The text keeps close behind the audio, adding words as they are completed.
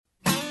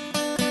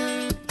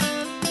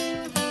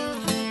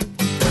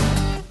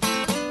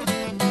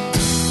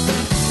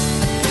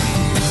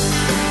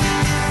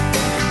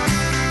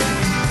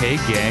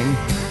Hey,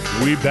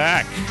 gang. We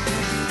back.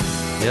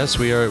 Yes,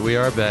 we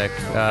are back.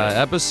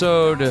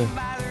 Episode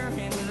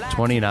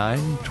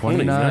 29?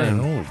 29.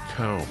 Holy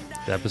cow.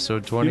 Episode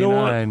You 29.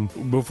 know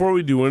what? Before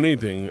we do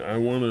anything, I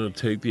want to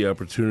take the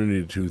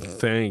opportunity to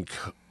thank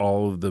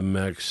all of the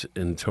Mex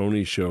and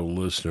Tony Show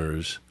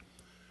listeners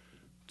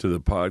to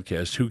the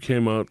podcast who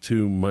came out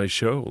to my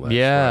show last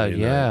Friday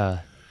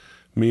night.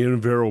 Me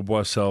and Vero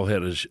Boissel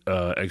had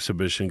an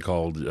exhibition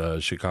called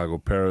Chicago,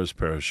 Paris,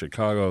 Paris,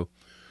 Chicago.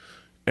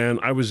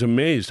 And I was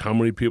amazed how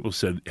many people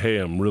said, hey,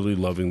 I'm really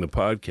loving the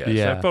podcast.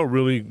 Yeah. I felt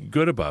really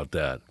good about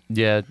that.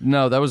 Yeah,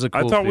 no, that was a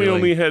cool I thought we feeling.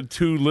 only had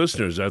 2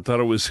 listeners. I thought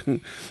it was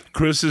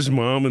Chris's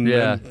mom and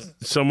Yeah. then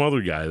some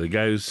other guy, the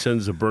guy who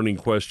sends the burning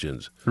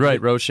questions.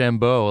 Right,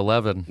 Rochambeau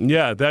 11.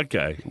 Yeah, that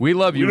guy. We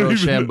love you, We don't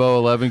even Rochambeau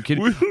 11. we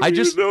don't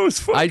even know his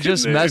fucking name.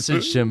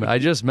 messaged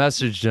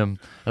him,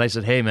 and I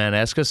said, hey, man,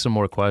 ask us some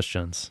more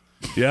questions.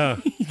 Yeah.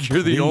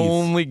 You're the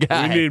only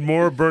guy. We need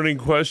more burning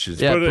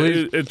questions. Yeah, but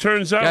please. it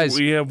turns out Guys.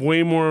 we have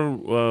way more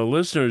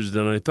listeners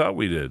than I thought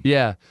we did.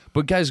 Yeah,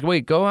 but guys,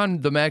 wait, go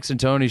on the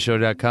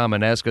maxandtonyshow.com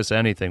and ask us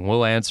anything.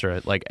 We'll answer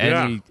it. Like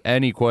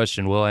any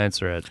question, we'll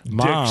answer it.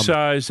 Dick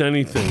size,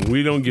 anything.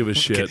 We don't give a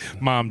shit.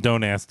 Mom,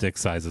 don't ask dick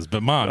sizes.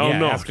 But Mom,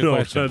 ask a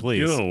question,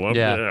 please.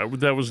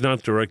 That was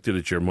not directed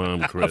at your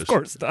mom, Chris. Of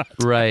course not.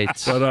 Right.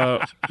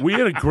 But we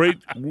had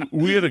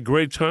a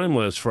great time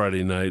last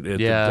Friday night at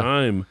the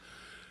Dime.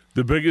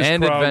 The biggest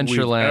And crowd we've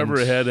Adventureland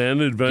ever had, and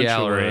Adventureland,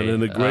 Gallery.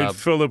 and the great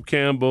Philip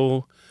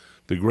Campbell,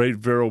 the great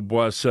Vero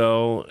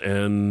Boissel,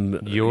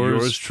 and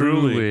Yours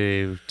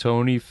truly,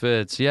 Tony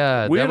Fitz.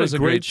 Yeah, We that had was a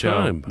great great show.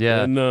 time.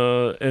 Yeah,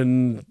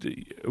 and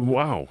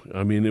wow,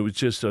 I mean, it was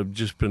just I've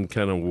just been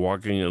kind of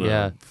walking in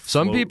a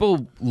Some float.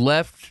 people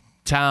left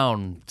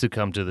town to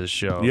come to this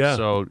show. Yeah.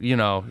 So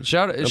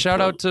shout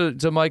out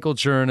to Michael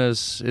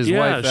Chernus, his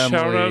wife Emily.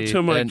 shout out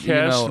to my and,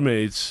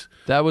 castmates.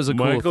 That was a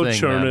Michael cool thing.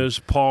 Chernus,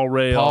 Man. Paul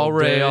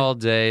Ray, all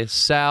day,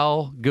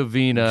 Sal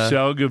Gavina,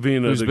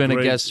 who's who's been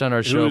a guest on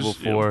our show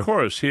before. Of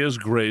course, he has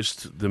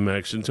graced the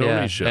Max and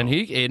Tony show, and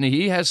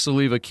he has to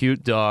leave a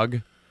cute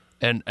dog,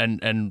 and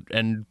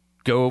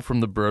go from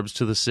the burbs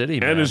to the city,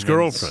 man. and his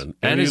girlfriend,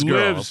 and his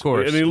girl, of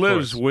course, and he of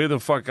lives course. way the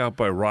fuck out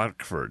by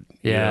Rockford.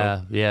 you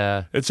know?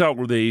 Yeah. It's out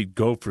where they eat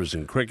gophers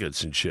and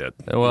crickets and shit.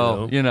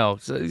 Well,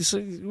 so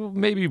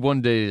maybe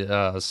one day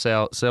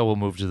Sal will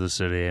move to the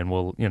city, and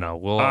we'll.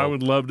 I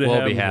would love to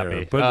have be him happy.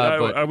 there. But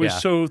I was yeah.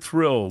 so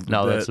thrilled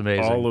No, that that's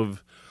amazing.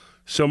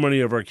 so many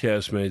of our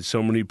castmates,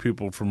 so many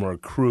people from our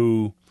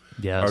crew,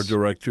 Yes. our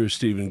director,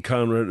 Stephen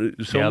Conrad,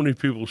 so Yep. many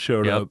people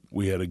showed Yep. up.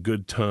 We had a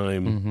good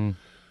time.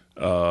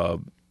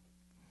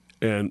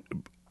 And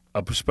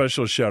a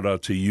special shout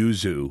out to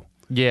Yuzu,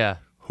 Yeah.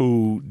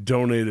 who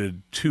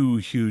donated 2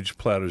 huge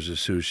platters of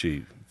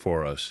sushi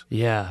for us.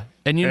 Yeah.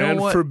 And you know and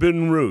what?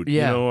 Forbidden Root,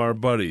 Yeah. our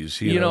buddies.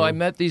 You know, I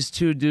met these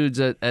 2 dudes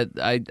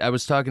I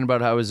was talking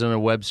about how I was in a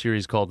web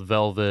series called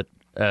Velvet.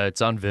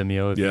 It's on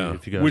Vimeo.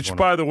 If you guys which, wanna,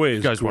 by the way, if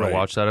is you guys want to great.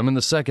 watch that. I'm in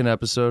the 2nd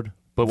episode,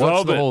 but watch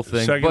Velvet, the whole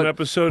thing. Second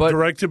episode, but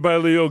directed by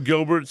Leo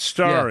Gilbert,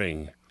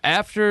 starring.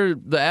 after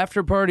the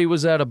after party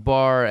was at a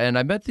bar, and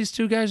I met these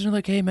 2 guys, and they're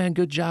like, "Hey, man,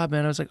 good job,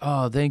 man." I was like,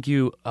 "Oh, thank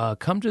you.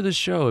 Come to the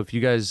show if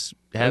you guys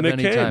have And they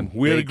any came. time."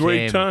 We had They a great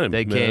came. time,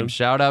 They man. came.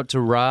 Shout out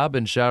to Rob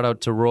and shout out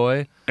to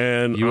Roy.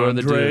 And You are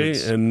the Andre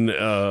dudes. and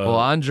Well,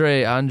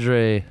 Andre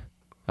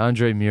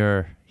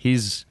Muir,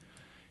 he's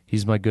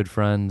my good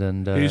friend,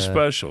 and he's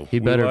special. He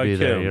We better like be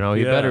there. him.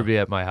 He Yeah. better be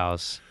at my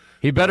house.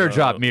 He better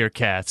drop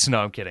meerkats.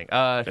 No, I'm kidding.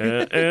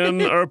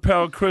 and our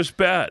pal Chris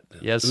Batt.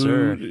 Yes, who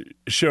sir.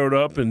 showed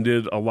up and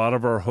did a lot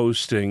of our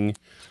hosting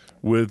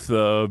with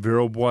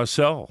Vero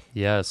Boissel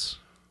Yes.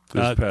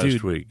 this past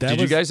dude, week. that Did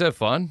you was- guys have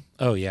fun?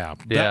 Oh yeah,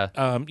 Yeah.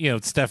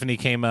 Stephanie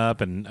came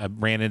up and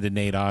ran into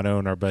Nate Otto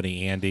and our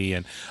buddy Andy,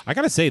 and I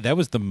gotta say that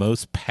was the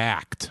most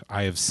packed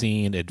I have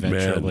seen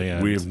Adventureland.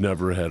 Man, we've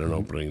never had an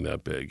opening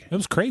that big. It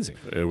was crazy.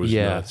 It was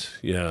Yeah. nuts.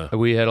 Yeah.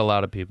 We had a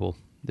lot of people.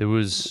 It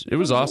was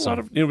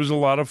awesome. It was a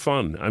lot of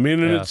fun. I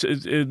mean, and Yeah.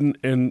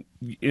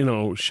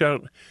 it's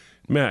shout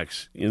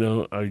Max.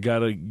 I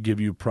gotta give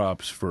you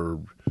props for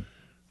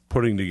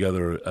putting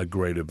together a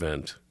great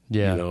event.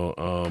 Yeah.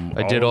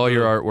 I did of all the-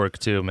 your artwork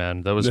too,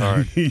 man. That was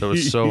hard. That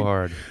was so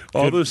hard.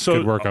 All Good- the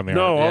good work on the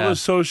no, art. all Yeah. the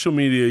social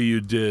media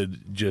you did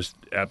just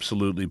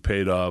absolutely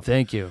paid off.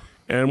 Thank you.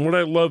 And what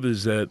I love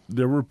is that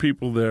there were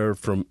people there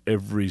from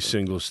every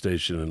single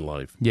station in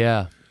life.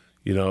 Yeah.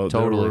 There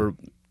Totally. were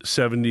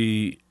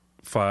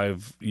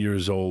 75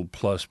 years old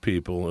plus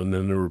people, and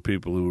then there were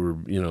people who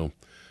were,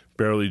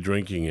 barely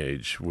drinking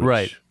age.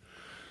 Which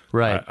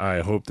Right.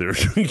 I hope they're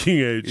drinking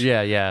age.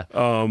 Yeah.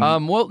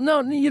 Well,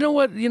 no. You know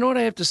what?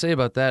 I have to say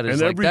about that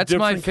is And like every that's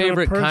my different kind of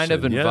favorite kind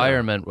of person, yeah.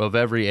 environment of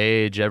every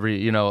age.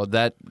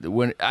 That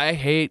when I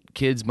hate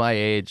kids my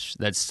age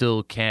that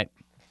still can't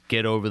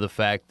get over the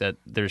fact that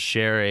they're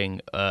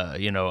sharing,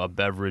 a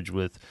beverage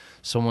with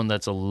someone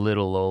that's a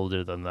little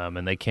older than them,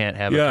 and they can't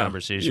have a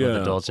conversation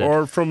with adults.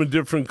 Or from a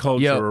different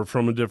culture or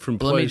from a different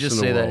place. Let me just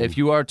in the say that world. if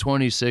you are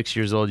 26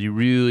 years old, you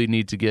really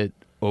need to get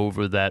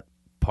over that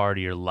part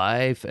of your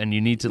life, and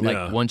you need to like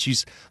Yeah. once you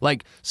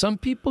like some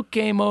people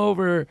came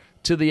over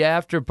to the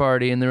after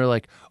party and they were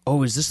like,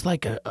 oh, is this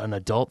like an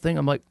adult thing?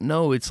 I'm like,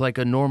 no, it's like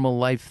a normal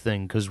life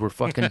thing because we're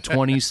fucking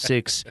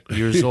 26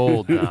 years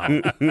old now,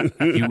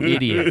 you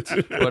idiot.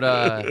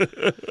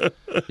 But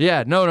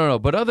yeah, no.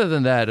 But other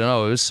than that,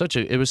 no, it was such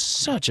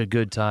a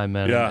good time,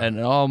 man. Yeah. And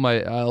a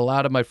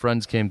lot of my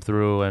friends came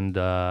through, and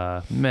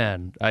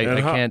man, I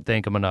can't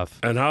thank them enough.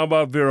 And how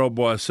about Vero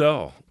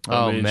Boissel?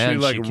 Oh, man, she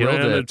like she killed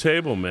ran the it.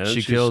 table, man.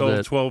 She She killed sold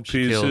it. 12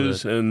 She killed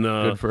pieces, it. and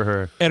Good for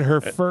her. At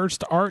her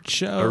first art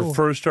show. her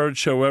first art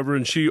show ever.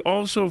 And she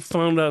also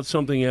found out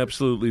something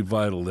absolutely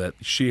vital, that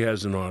she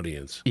has an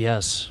audience.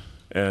 Yes.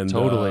 And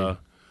Totally.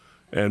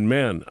 and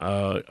man,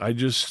 I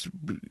just,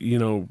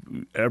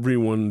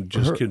 everyone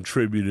just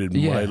contributed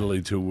Yeah.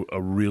 mightily to a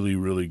really,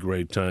 really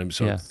great time.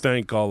 So Yeah.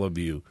 thank all of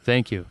you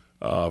Thank you.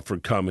 for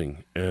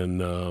coming.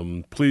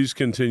 And please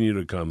continue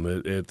to come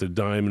at the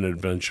Diamond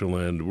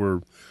Adventureland. We're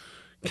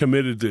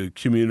committed to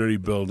community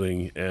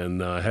building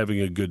and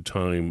having a good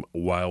time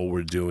while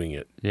we're doing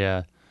it.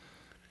 Yeah.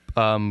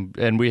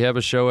 And we have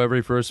a show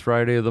every first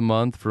Friday of the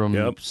month from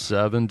Yep.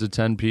 7 to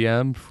 10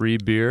 p.m. Free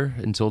beer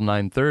until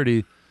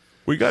 9:30.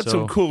 We got So,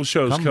 some cool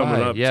shows come coming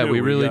by. up. Yeah, too. we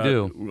really got,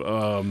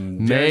 do.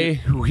 May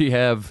we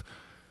have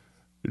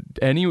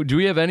do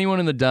we have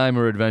anyone in the Dime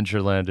or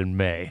Adventureland in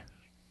May?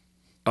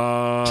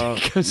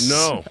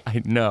 No.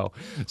 I know.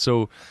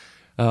 So,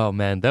 oh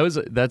man,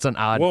 that's an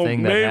odd Well,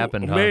 thing May, that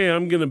happened. Huh? May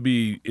I'm going to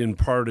be in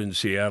part in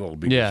Seattle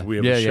because Yeah, we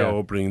have yeah, a show yeah.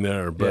 opening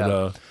there. But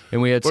Yeah.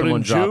 And we had but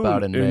someone in drop June,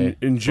 out in May.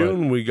 In but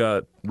June, we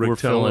got Rick we're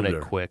filling Tellender.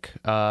 it quick.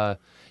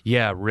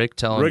 Yeah, Rick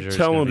Tellinger. Rick is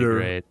gonna be Tellender,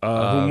 great.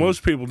 who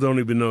most people don't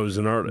even know is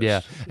an artist.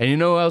 Yeah, and you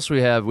know who else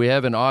we have? We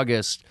have in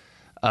August.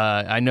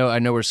 I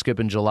know we're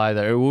skipping July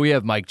there. We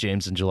have Mike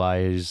James in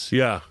July.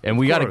 Yeah, And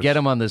we of got to course. get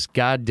him on this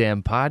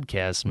goddamn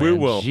podcast, man. We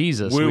will.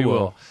 Jesus, We we will.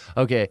 will.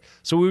 Okay,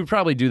 so we would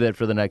probably do that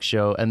for the next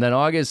show. And then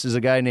August is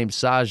a guy named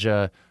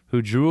Saja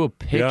who drew a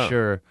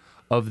picture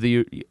of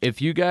the.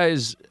 If you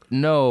guys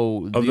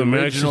know Of the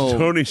Max and original,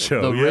 Tony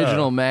show, the yeah.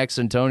 original Max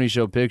and Tony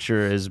show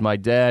picture is my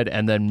dad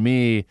and then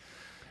me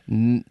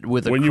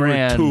with a When you were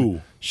crayon,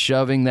 2.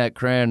 shoving that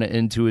crayon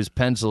into his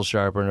pencil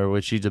sharpener,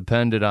 which he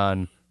depended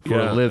on for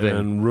a living.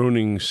 and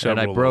ruining And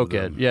several. I broke of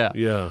it. them. Yeah.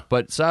 yeah.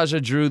 But Sasha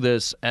drew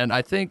this, and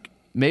I think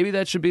maybe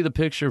that should be the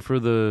picture for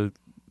the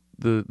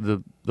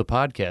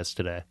podcast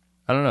today.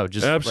 I don't know,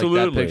 just like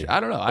Absolutely. that picture. I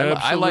don't know. I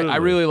Absolutely.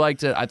 really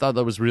liked it. I thought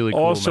that was really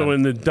cool. Also, man.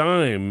 in the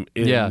Dime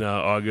in Yeah.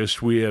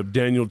 August, we have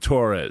Daniel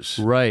Torres.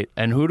 Right.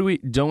 And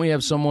don't we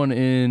have someone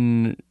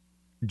in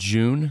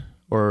June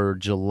or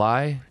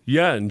July?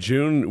 Yeah, in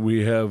June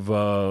we have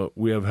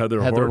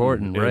Heather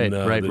Horton, in, right,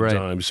 the right.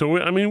 Dime. So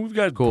we've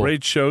got Cool.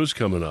 great shows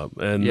coming up,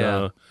 and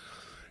Yeah.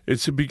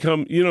 it's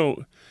become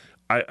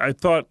I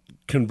thought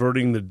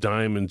converting the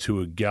Dime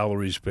into a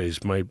gallery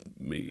space might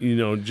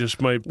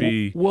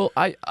be Well,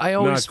 I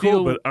always not cool,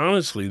 feel but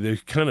honestly they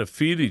kind of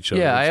feed each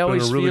other. yeah, It's I been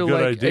always a really feel good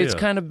like idea. it's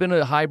kind of been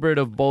a hybrid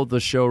of both a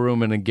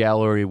showroom and a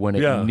gallery when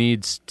it Yeah.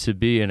 needs to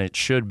be and it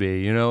should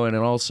be, and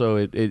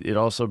it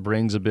also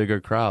brings a bigger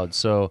crowd.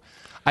 So,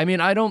 I mean,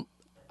 I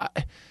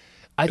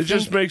It think,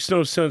 just makes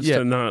no sense Yeah.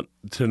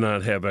 to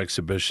not have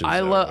exhibitions. I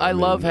there.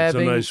 love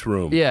having it's a nice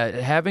room. Yeah,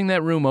 having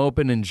that room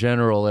open in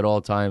general at all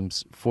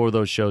times for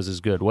those shows is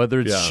good, whether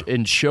it's Yeah.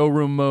 in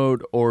showroom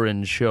mode or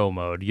in show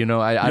mode.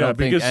 I don't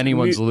think because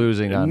anyone's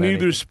losing on neither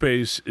anything.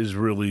 space is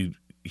really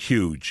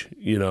huge.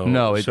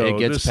 No, it So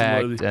gets this is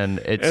packed like- and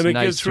it's and it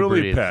nice gets to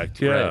really breathe.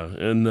 packed. Yeah, Right.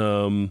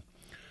 and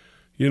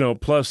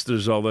plus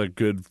there's all that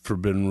good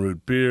Forbidden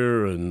Root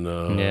beer and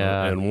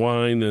and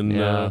wine and.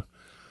 Yeah.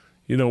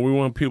 We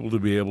want people to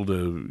be able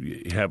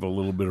to have a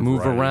little bit of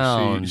Move variety,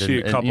 around, see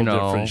a and, couple you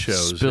know, different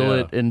shows, spill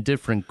yeah. it in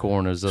different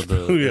corners of the,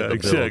 Yeah, of the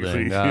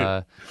exactly. building.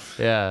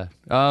 Yeah.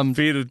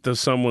 Feed it to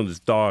someone's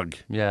dog.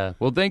 Yeah.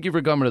 Well, thank you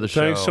for coming to the show.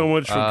 Thanks so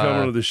much for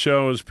coming to the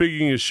show. And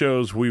speaking of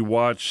shows, we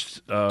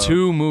watched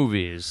 2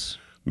 movies.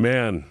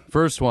 Man,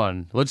 First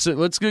one. Let's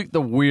get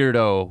the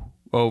weirdo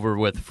over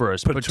with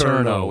first.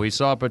 Paterno. We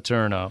saw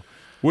Paterno.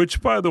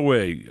 which, by the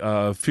way,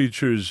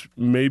 features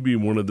maybe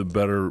one of the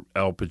better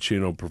Al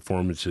Pacino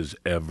performances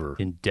ever.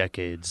 In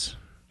decades.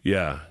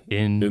 Yeah,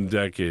 In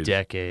decades.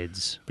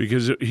 decades.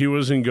 Because he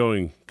wasn't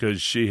going,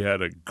 because she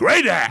had a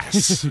great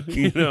ass.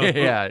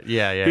 Yeah.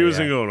 He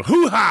wasn't going,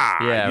 hoo-ha!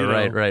 Yeah, you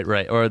know?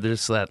 right. Or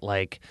there's that,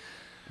 like,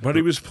 But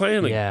he was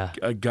playing Yeah.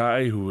 a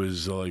guy who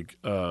was like,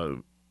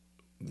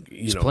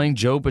 he's playing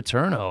Joe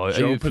Paterno.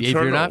 Joe If you're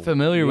Paterno. not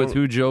familiar with Well-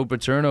 who Joe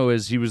Paterno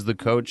is, he's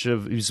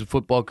a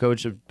football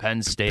coach of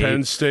Penn State.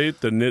 Penn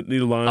State, the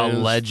Nittany Lions.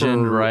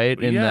 legend, right,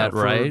 in that,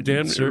 for right?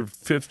 damn near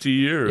 50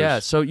 years. Yeah,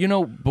 so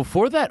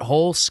before that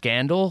whole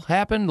scandal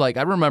happened, like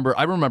I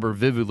remember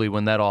vividly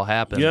when that all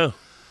happened. Yeah.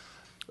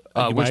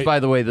 Which, by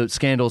the way, the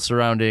scandal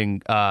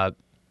surrounding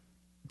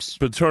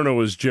Paterno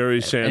was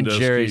Jerry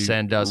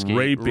Sandusky,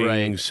 raping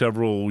right.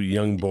 several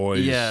young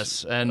boys.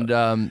 yes, and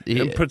And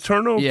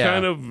Paterno yeah.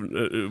 kind of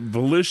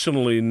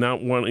volitionally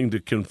not wanting to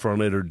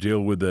confront it or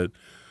deal with it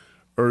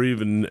or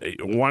even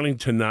wanting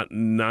to not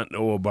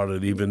know about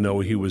it, even though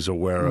he was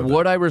aware of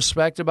What it. I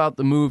respect about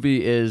the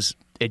movie is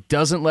it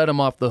doesn't let him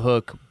off the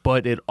hook,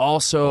 but it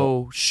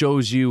also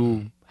shows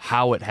you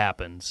how it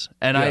happens,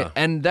 and Yeah.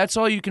 and that's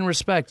all you can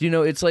respect.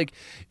 It's like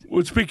Well,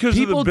 it's because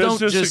of people the don't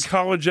business just- of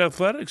college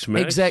athletics,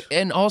 man.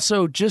 and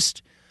also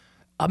just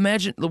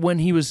imagine when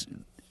he was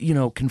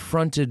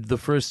confronted the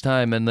first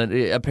time, and then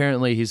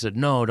apparently he said,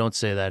 "No, don't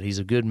say that. He's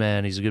a good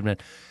man. He's a good man."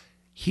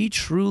 He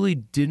truly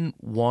didn't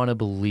want to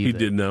believe He it.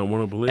 did not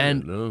want to believe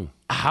And it. No.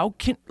 How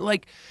can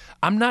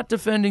I'm not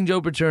defending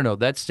Joe Paterno.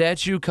 That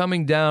statue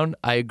coming down,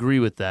 I agree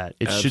with that.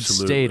 It should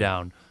Absolutely. stay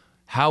down.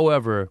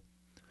 However,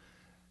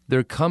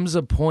 there comes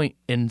a point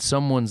in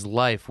someone's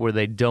life where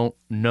they don't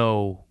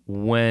know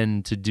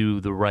when to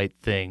do the right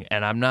thing.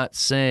 And I'm not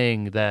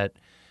saying that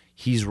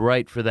he's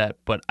right for that,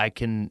 but I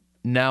can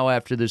now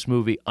after this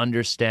movie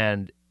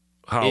understand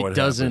How it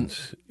doesn't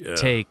happens. Yeah.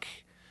 take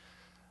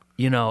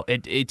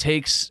it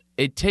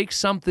takes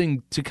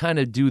something to kind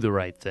of do the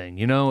right thing.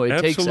 It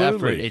takes effort.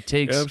 Absolutely. It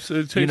takes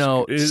Absolutely.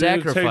 It takes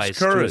sacrifice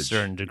to a courage.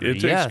 certain degree. It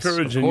takes Yes,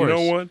 courage, of and you know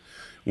course. what?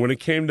 When it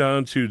came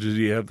down to, did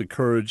he have the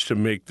courage to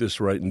make this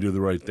right and do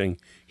the right thing?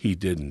 He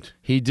didn't.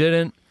 He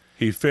didn't.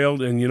 He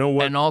failed, and you know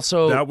what? And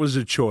also- that was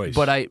a choice.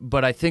 But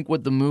I think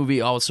what the movie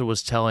also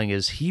was telling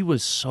is he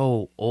was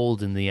so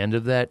old in the end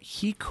of that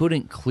he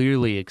couldn't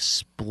clearly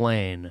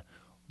explain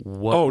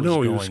what was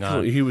going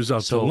on. he was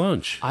out So to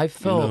lunch. I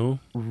felt you know?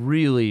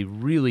 really,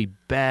 really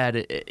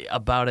bad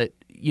about it.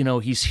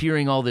 He's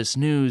hearing all this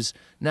news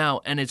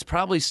now, and it's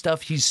probably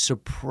stuff he's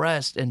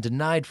suppressed and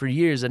denied for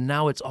years, and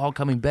now it's all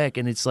coming back,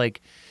 and it's like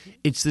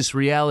it's this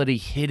reality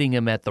hitting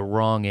him at the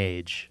wrong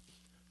age.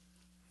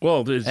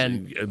 Well, there's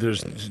and-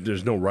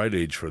 there's no right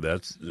age for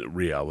that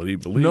reality.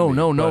 Believe No, me.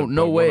 no, no, But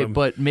no what way. I'm-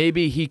 But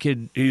maybe he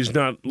could he's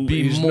not.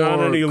 be he's more not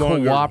any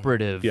longer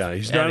cooperative. Yeah,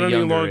 he's at not a any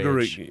younger longer.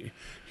 age.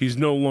 He's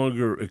no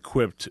longer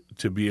equipped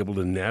to be able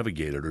to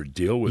navigate it or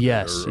deal with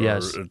Yes, it or,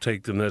 yes. or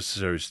take the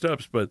necessary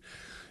steps. But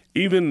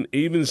even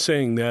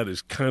saying that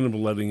is kind of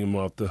letting him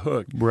off the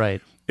hook. Right.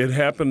 It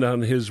happened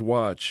on his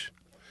watch,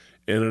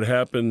 and it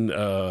happened.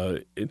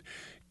 A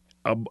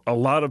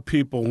lot of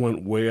people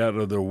went way out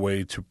of their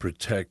way to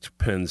protect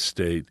Penn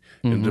State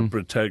and to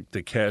protect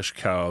the cash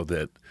cow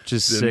that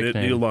Just the sickening.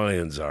 Nittany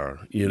Lions are.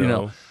 You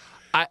know,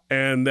 know,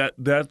 and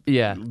that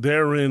Yeah.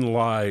 therein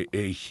lie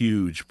a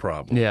huge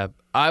problem. Yeah,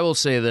 I will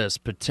say this: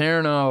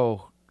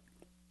 Paterno,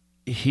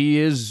 he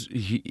is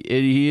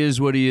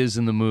what he is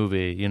in the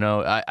movie.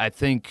 I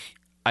think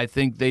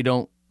they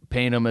don't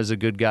paint him as a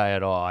good guy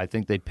at all. I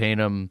think they paint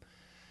him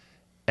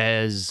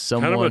as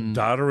someone Kind of a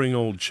doddering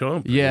old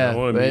chump. yeah, you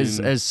know? I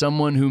mean, as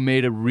someone who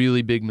made a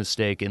really big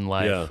mistake in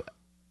life. yeah.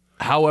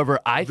 However,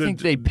 I think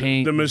they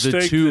paint the the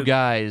mistake two that-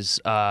 guys,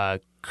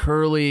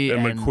 Curly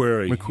And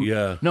McQuarrie,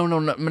 yeah. No,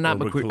 not Or McQuarrie.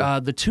 McClure.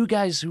 The two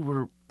guys who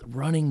were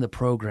running the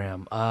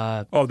program.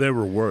 Oh, they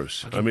were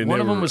worse. I mean, one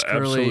they of them were was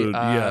Curly, absolute.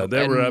 Yeah,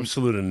 they were and-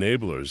 absolute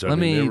enablers. I Let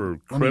mean, they me- were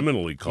let me-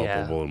 criminally yeah.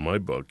 culpable in my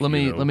book. Let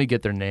you know? me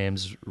get their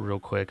names real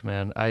quick,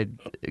 man.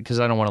 Because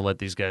I don't want to let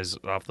these guys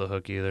off the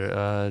hook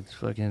either.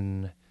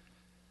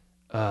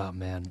 Oh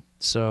man.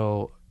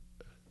 So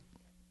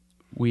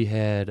we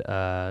had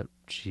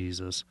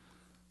Jesus.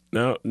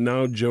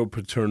 Now Joe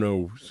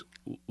Paterno's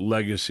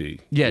legacy.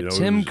 Yeah, you know,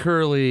 Tim it was-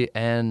 Curley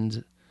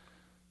and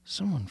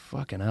someone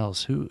fucking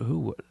else.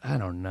 Who I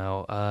don't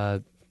know.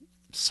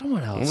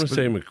 Someone I else. want to but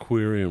say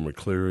McQuarrie or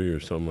McCleary or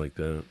something like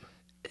that.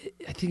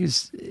 I think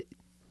it's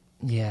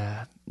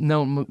yeah.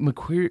 No,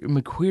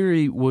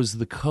 McQuarrie was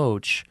the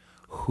coach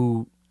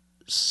who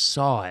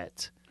saw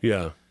it.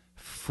 Yeah,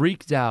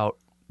 Freaked out,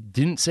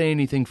 didn't say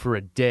anything for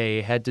a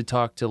day, had to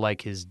talk to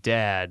like his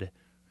dad,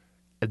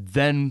 and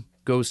then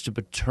goes to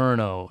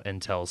Paterno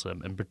and tells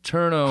him. And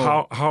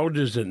Paterno, how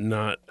does it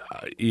not?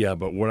 Yeah,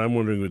 but what I'm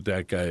wondering with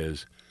that guy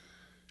is,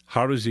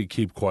 how does he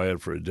keep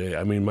quiet for a day?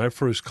 I mean, my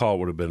first call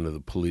would have been to the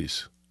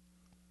police.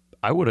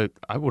 I would have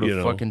you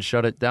know. fucking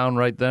shut it down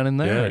right then and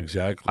there. Yeah,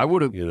 exactly. I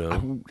would have. You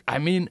know, I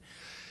mean,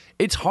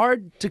 it's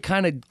hard to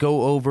kind of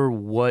go over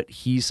what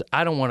he's.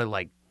 I don't want to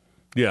like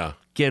yeah.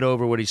 get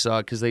over what he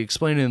saw because they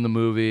explain it in the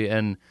movie,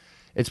 and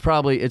it's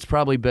probably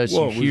best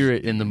Well, you hear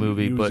it in the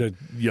movie. He but was a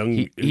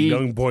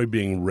young boy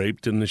being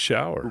raped in the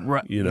shower.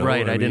 right, You know,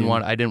 right. I didn't mean,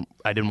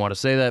 want to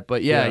say that,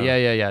 but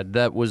yeah.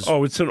 That was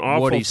Oh, it's an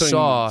awful what he thing.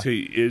 saw,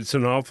 It's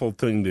an awful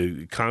thing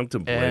to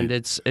contemplate. and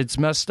it's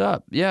messed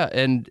up. Yeah,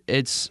 and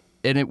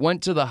it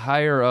went to the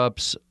higher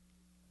ups,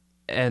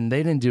 and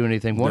they didn't do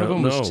anything. One of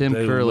them was No, Tim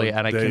they Curley, looked-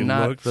 and I they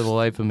cannot looked- for the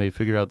life of me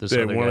figure out this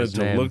they other wanted guy's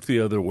to name. look the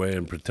other way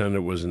and pretend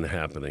it wasn't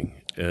happening.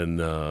 And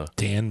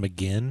Dan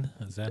McGinn,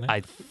 is that it?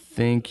 I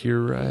think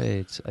you're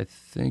right.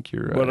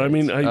 but I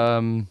mean,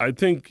 Um, I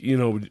think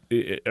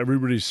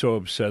everybody's so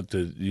upset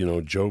that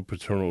Joe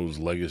Paterno's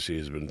legacy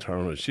has been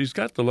tarnished. He's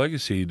got the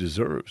legacy he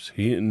deserves.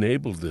 He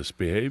enabled this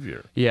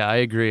behavior yeah, I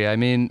agree. I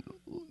mean,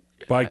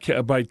 by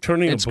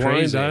turning a It's blind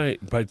crazy. eye.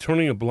 By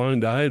turning a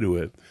blind eye to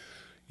it,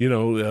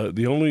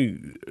 the only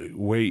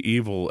way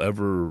evil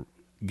ever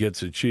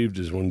gets achieved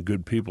is when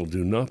good people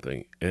do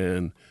nothing,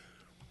 and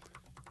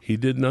he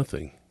did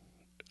nothing.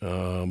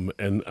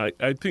 And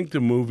I think the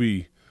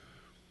movie,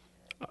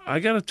 I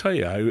got to tell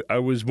you, I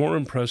was more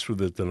impressed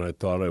with it than I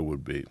thought I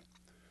would be.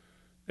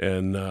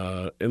 And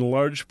in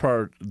large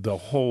part, the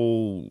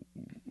whole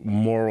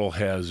moral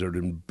hazard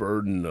and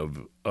burden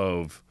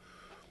of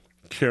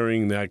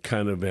carrying that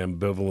kind of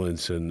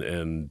ambivalence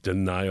and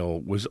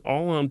denial was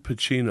all on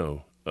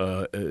Pacino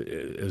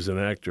as an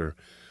actor.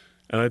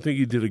 And I think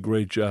he did a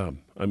great job.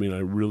 I mean, I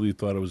really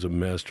thought it was a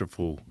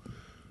masterful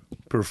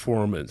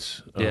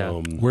performance.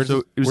 Yeah.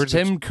 So it was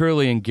Tim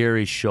Curley and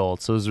Gary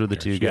Schultz. Those are the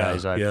two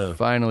guys. I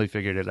finally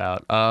figured it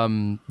out.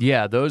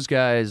 Yeah, those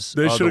guys.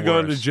 They should have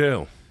gone to worst.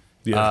 jail.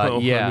 Yeah.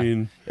 Yeah. I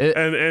mean,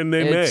 and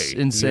they may. It's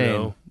insane. You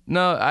know?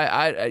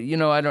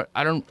 No,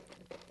 I don't.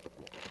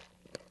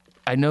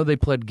 I know they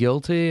pled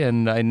guilty,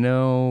 and I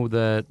know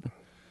that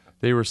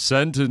they were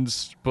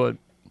sentenced, but.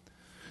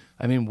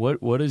 I mean,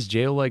 what is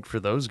jail like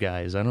for those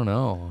guys? I don't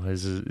know.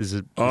 Is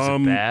it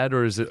bad,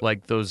 or is it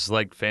like those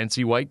like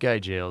fancy white guy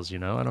jails? You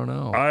know, I don't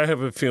know. I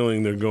have a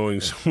feeling they're going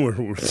somewhere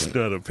where it's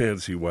not a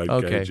fancy white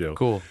guy jail.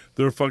 Cool.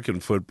 They're fucking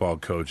football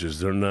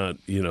coaches. They're not,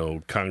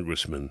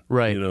 congressmen.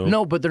 Right. You know?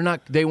 No, but they're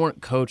not. They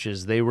weren't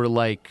coaches. They were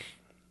like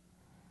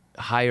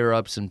higher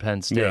ups in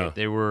Penn State. Yeah.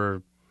 They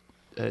were.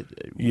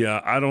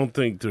 Yeah, I don't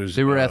think there's.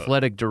 They were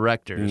athletic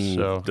directors,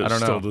 so that I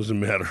don't know. Still doesn't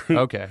matter.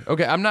 Okay.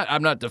 I'm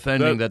not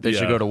defending that they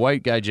should go to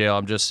white guy jail.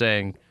 I'm just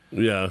saying.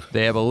 Yeah,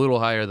 they have a little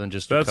higher than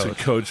just. That's a coach.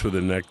 A coach with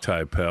a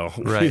necktie, pal.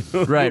 Right.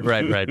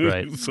 Right.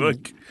 It's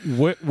like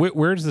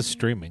where's the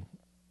streaming?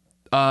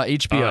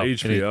 HBO.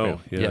 HBO.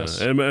 Yeah. Yes.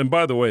 And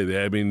by the way,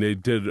 they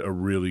did a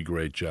really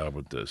great job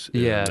with this.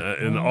 Yeah.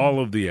 And all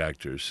of the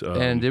actors.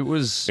 And it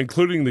was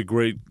including the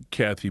great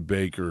Kathy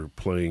Baker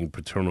playing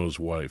Paterno's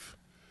wife.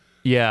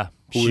 Yeah.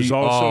 Who was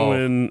also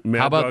in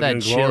Mad How about Dog that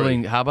and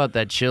chilling? Glory. How about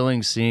that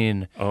chilling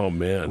scene? Oh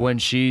man! When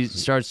she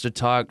starts to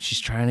talk, she's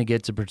trying to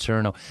get to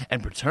Paterno,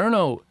 and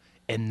Paterno,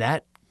 in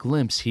that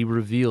glimpse, he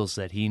reveals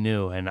that he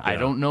knew. And I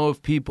don't know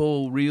if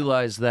people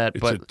realize that,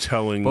 It's but a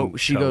telling. But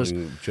she goes,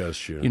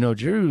 gesture.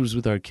 Jerry was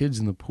with our kids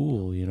in the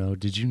pool.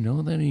 Did you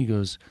know that? And he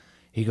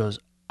goes,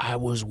 I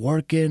was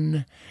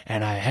working,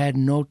 and I had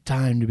no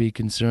time to be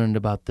concerned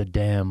about the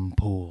damn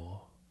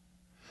pool,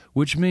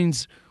 which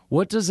means.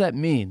 What does that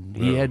mean?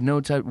 He had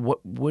no time.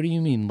 What do you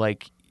mean?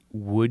 Like,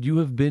 would you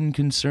have been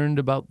concerned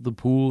about the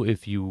pool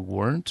if you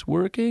weren't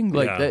working?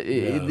 Like that.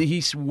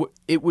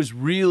 It was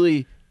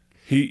really.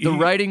 The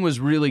writing was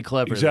really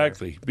clever.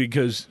 Exactly,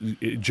 because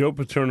Joe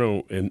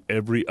Paterno, in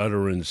every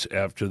utterance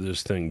after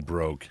this thing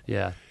broke,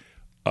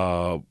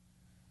 was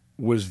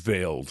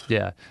veiled.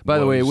 Yeah. By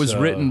the way, it was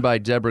written by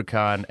Deborah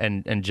Kahn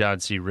and John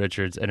C.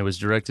 Richards, and it was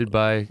directed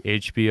by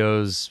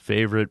HBO's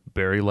favorite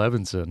Barry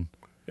Levinson.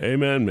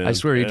 Amen, man. I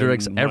swear he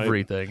directs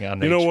everything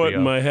on HBO. You know what?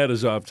 My hat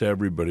is off to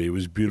everybody. It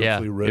was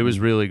beautifully written. It was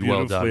really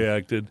well done. Beautifully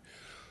acted.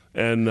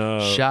 And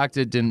shocked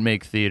it didn't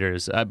make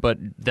theaters. But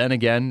then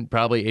again,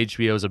 probably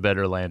HBO is a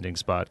better landing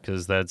spot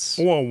because that's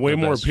way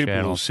more people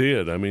channel. will see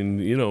it. I mean,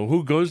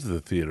 who goes to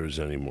the theaters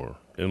anymore?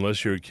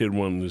 Unless you're a kid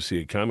wanting to see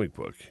a comic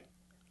book.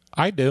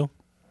 I do.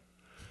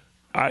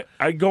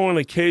 I go on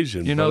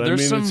occasion.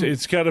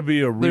 It's got to be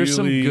a really. There's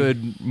some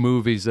good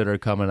movies that are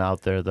coming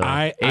out there though.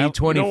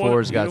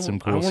 A24's got some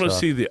cool stuff. I want to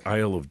see the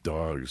Isle of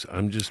Dogs.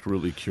 I'm just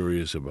really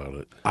curious about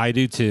it. I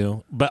do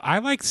too, but I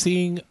like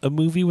seeing a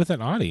movie with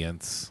an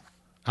audience.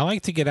 I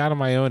like to get out of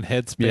my own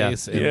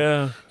headspace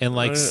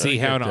and see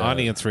how an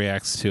audience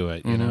reacts to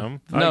it. You know?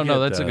 No,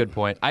 that's a good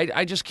point.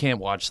 I just can't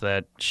watch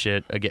that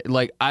shit again.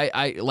 Like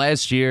I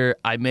last year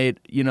I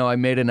made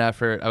an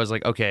effort. I was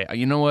like, okay,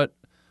 you know what?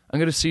 I'm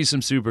going to see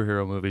some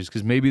superhero movies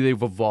because maybe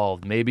they've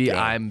evolved. Maybe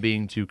I'm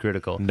being too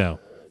critical.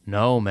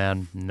 No,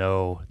 man.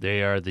 No.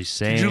 They are the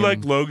same. Did you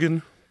like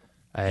Logan?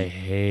 I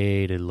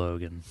hated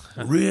Logan.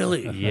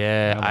 Really?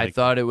 Yeah. I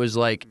thought it was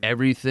like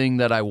everything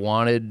that I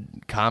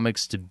wanted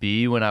comics to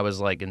be when I was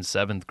like in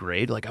 7th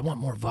grade. Like, I want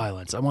more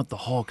violence. I want the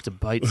Hulk to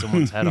bite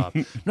someone's head off.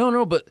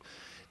 No, but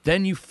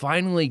then you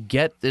finally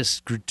get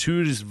this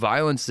gratuitous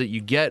violence that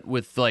you get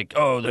with like,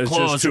 the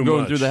claws are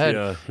going through the head.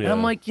 Yeah. And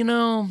I'm like,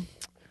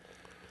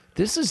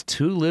 this is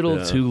too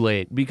little too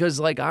late because,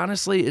 like,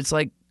 honestly, it's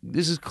like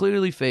this is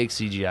clearly fake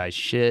CGI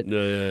shit.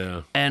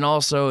 Yeah. And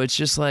also, it's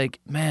just like,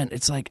 man,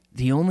 it's like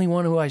the only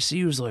one who I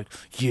see who's like,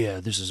 yeah,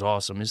 this is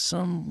awesome is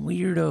some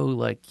weirdo,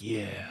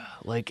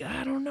 like,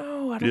 I don't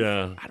know. I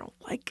don't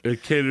like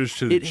it. Caters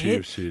to the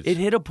cheap seats. It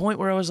hit a point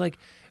where I was like,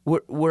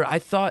 where I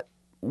thought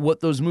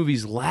what those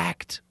movies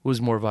lacked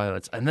was more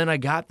violence. And then I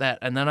got that,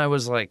 and then I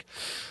was like,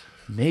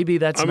 maybe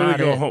that's not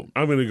it.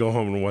 I'm going to go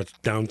home and watch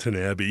Downton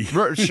Abbey.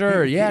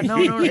 Sure, yeah, no.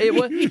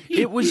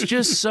 It was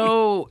just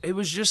so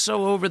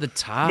over the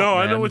top. No,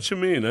 man. I know what you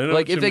mean. I know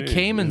like what if you it mean,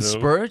 came in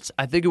spurts,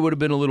 I think it would have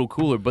been a little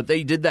cooler. But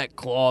they did that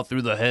claw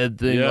through the head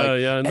thing.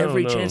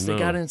 Every chance they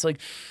got in, it's like,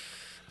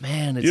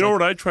 man. It's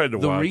what I tried to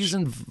watch? The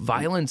reason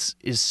violence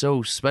is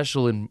so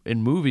special in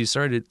movies.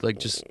 Sorry to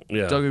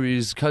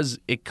is because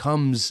it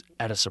comes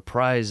at a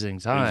surprising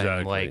time.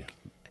 Exactly. Like,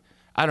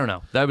 I don't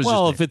know. That was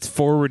if it's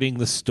forwarding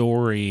the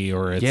story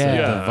or it's a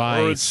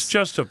device, or it's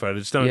justified.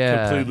 It's not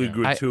completely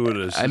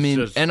gratuitous. I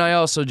mean, and I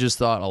also just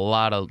thought a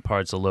lot of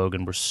parts of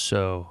Logan were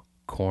so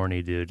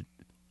corny, dude.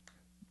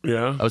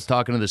 Yeah. I was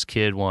talking to this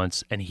kid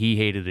once, and he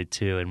hated it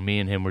too, and me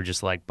and him were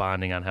just like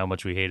bonding on how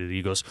much we hated it.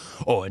 He goes,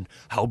 "Oh, and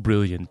how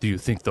brilliant do you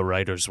think the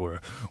writers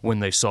were when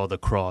they saw the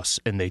cross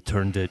and they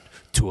turned it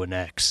to an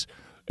X?"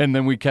 And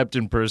then we kept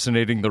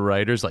impersonating the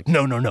writers, like,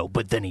 no,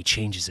 but then he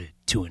changes it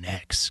to an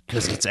X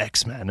because it's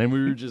X-Men. And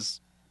we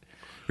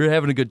were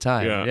having a good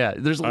time. Yeah.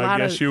 There's a lot I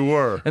guess you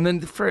were. And then,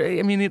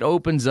 it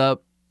opens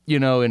up,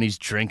 and he's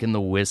drinking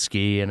the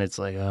whiskey, and it's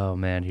like, oh,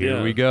 man,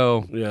 here we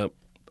go. Yeah.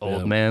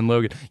 Old man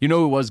Logan. You know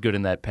who was good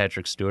in that?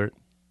 Patrick Stewart.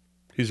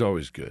 He's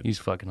always good. He's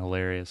fucking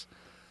hilarious.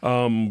 What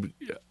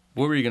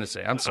were you going to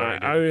say? I'm sorry.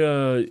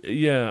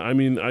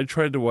 I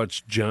tried to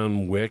watch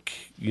John Wick,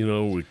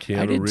 with Keanu Reeves.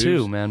 I did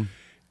too, man.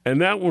 And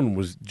that one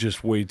was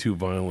just way too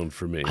violent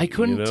for me. I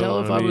couldn't tell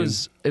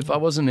if I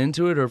wasn't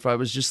into it or if I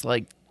was just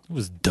like, it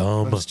was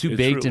dumb. I was too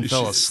baked and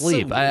fell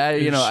asleep.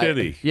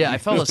 Shitty. I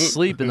fell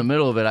asleep in the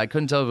middle of it. I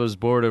couldn't tell if it was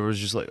bored or it was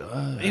just like,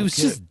 it was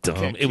just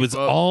dumb. It was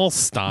all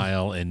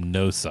style and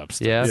no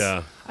substance.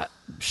 Yeah.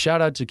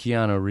 Shout out to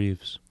Keanu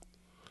Reeves.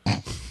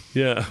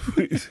 Yeah.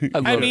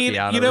 I mean,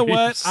 Keanu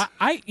Reeves.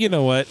 You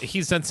know what?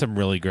 He's done some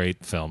really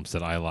great films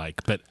that I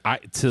like, but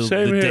till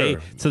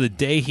the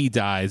day he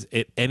dies,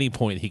 at any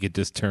point he could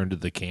just turn to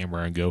the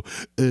camera and go,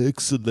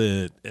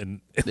 "Excellent,"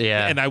 and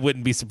I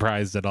wouldn't be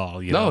surprised at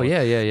all.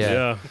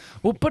 Yeah.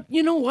 Well, but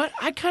you know what?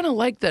 I kind of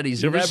like that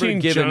he's never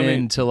given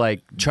in to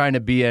like trying to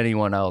be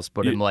anyone else,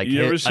 but in like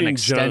an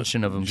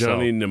extension of himself.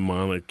 Johnny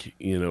Mnemonic,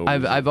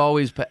 I've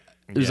always.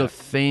 There's a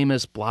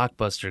famous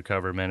Blockbuster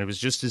cover, man. It was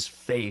just his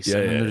face,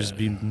 and then there's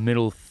the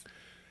middle.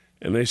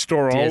 And they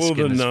store all of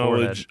the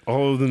knowledge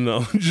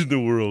in the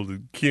world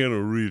in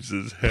Keanu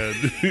Reeves' head.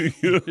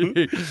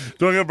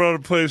 Talking about a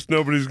place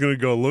nobody's going to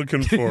go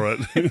looking for it.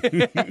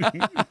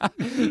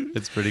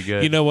 It's pretty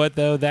good. You know what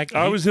though?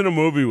 I was in a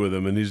movie with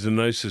him, and he's the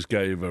nicest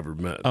guy you've ever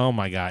met. Oh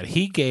my God,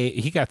 he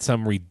got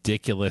some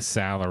ridiculous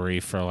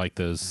salary for like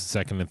those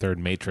second and third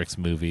Matrix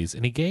movies,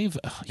 and he gave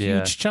a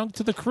huge chunk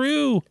to the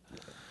crew.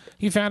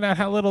 He found out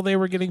how little they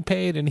were getting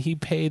paid, and he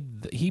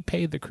paid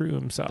the crew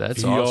himself.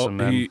 That's awesome,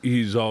 man.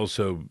 He's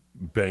also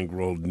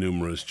bankrolled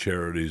numerous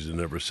charities and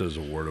never says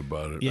a word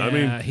about it. Yeah, I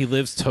mean, he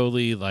lives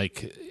totally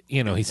like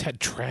he's had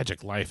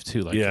tragic life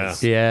too. Like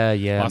lost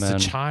a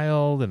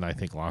child, and I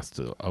think lost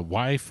a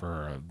wife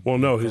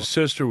his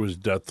sister was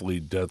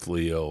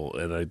deathly ill,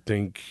 and I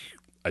think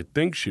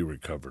she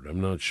recovered. I'm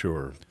not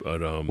sure,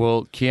 but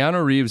well,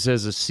 Keanu Reeves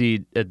has a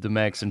seat at the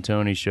Max and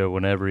Tony show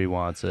whenever he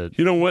wants it.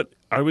 You know what?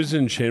 I was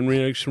in Chain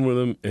Reaction with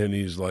him, and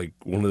he's like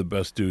one of the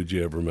best dudes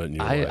you ever met in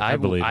your life. I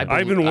believe it. I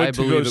even went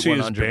to go see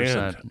his 100%.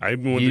 band. I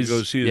even went to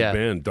go see his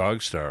band,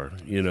 Dogstar.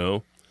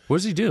 What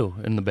does he do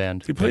in the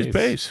band? He plays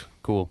bass.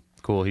 Cool.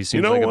 He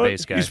seems like a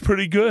bass guy. He's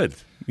pretty good.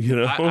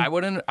 I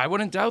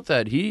wouldn't doubt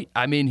that. He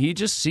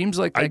just seems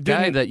like that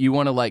guy that you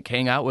want to like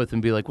hang out with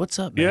and be like, "What's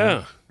up,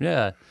 man?"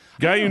 Yeah.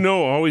 Guy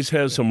always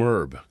has some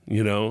herb,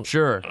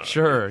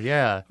 Sure,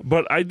 yeah.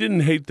 But I didn't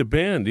hate the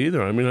band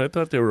either. I mean, I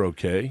thought they were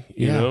okay,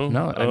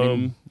 No, I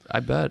mean, I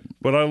bet.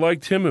 But I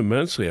liked him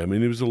immensely. I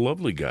mean, he was a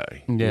lovely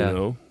guy,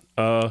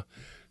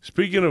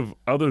 Speaking of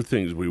other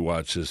things we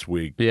watched this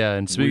week. Yeah,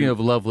 and speaking of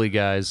lovely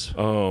guys.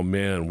 Oh,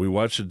 man, we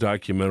watched a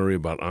documentary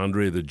about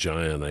Andre the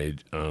Giant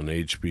on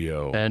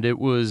HBO. And it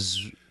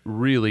was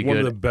really good. One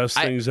of the best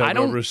things I've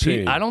ever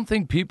seen. I don't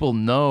think people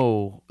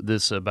know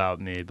this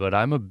about me, but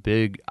I'm a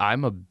big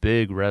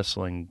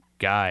wrestling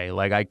guy.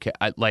 Like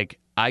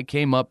I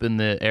came up in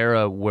the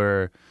era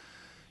where,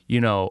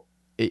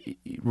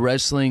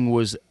 wrestling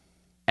was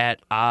at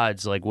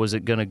odds. Like, was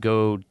it going to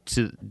go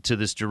to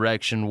this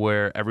direction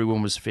where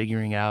everyone was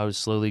figuring out it was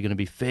slowly going to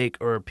be fake,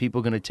 or are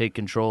people going to take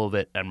control of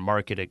it and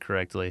market it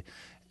correctly?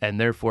 And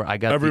therefore,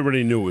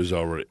 everybody knew it was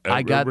already.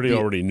 Everybody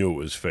already knew it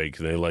was fake,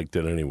 and they liked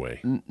it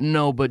anyway.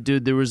 No, but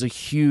dude, there was a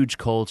huge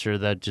culture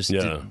that just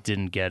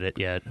didn't get it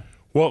yet.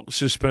 Well,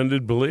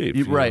 suspended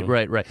belief. Right.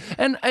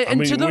 And I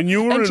mean, when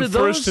you were in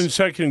first and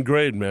second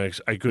grade,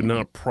 Max, I could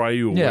not pry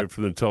you away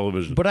from the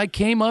television. But I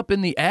came up in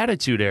the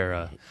Attitude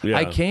Era. Yeah.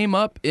 I came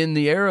up in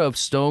the era of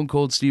Stone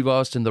Cold Steve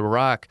Austin, The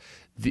Rock,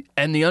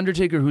 and The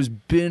Undertaker, who's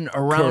been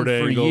around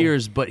for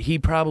years, but he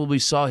probably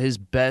saw his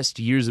best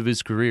years of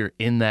his career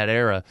in that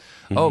era.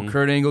 Mm-hmm. Oh,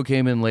 Kurt Angle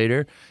came in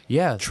later.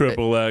 Yeah.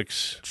 Triple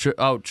X.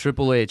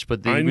 Triple H.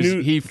 But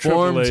he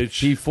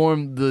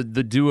formed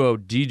the duo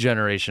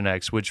D-Generation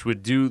X, which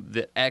would do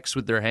the X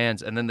with their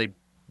hands, and then they'd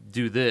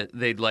do this.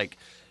 They'd like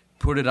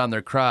put it on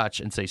their crotch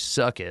and say,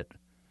 "Suck it."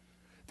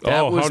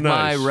 That was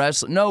my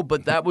wrestling. No,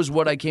 but that was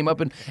what I came up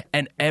in,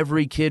 and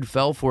every kid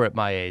fell for it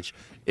my age.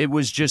 It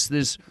was just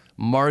this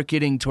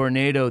marketing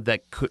tornado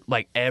that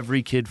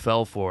every kid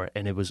fell for it,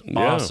 and it was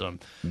awesome.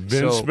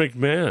 Vince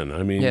McMahon.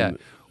 I mean,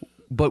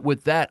 But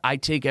with that, I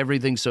take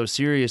everything so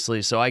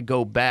seriously. So I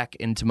go back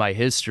into my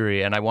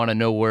history and I want to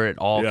know where it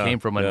all came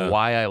from and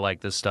why I like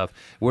this stuff.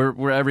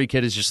 Where every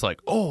kid is just like,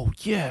 oh,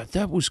 yeah,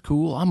 that was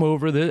cool. I'm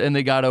over this. And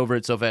they got over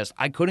it so fast.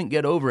 I couldn't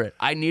get over it.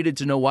 I needed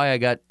to know why I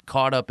got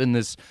caught up in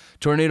this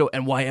tornado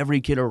and why every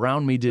kid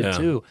around me did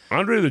too.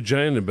 Andre the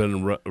Giant had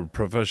been a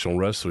professional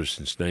wrestler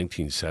since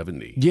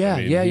 1970.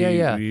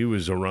 Yeah, He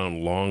was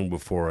around long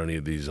before any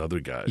of these other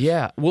guys.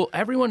 Yeah. Well,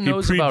 everyone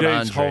knows about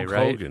Andre, Hulk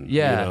right? Hogan,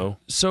 yeah. You know?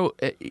 So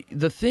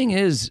the thing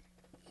is,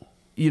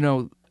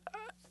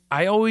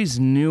 I always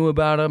knew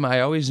about him. I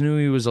always knew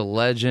he was a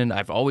legend.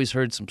 I've always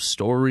heard some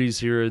stories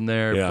here and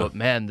there. Yeah. But,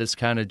 man, this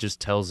kind of just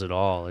tells it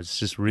all. It's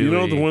just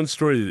really... the one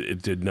story that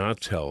it did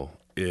not tell,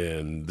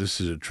 and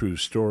this is a true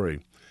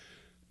story,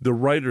 the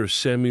writer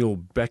Samuel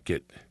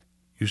Beckett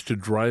used to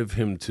drive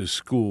him to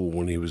school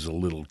when he was a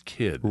little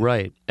kid.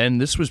 Right.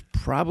 And this was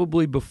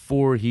probably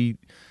before he...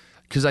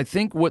 Because I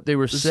think what they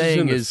were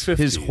saying is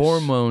his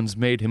hormones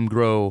made him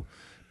grow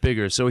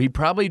bigger. So he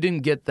probably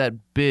didn't get that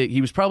big.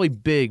 He was probably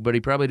big, but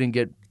he probably didn't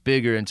get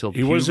bigger until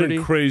puberty. He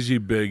wasn't crazy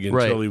big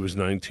until he was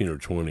 19 or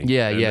 20.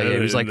 Yeah. He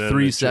was like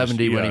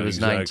 370 when he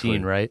was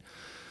 19, right?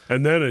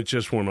 And then it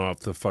just went off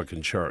the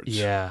fucking charts.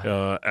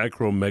 Yeah.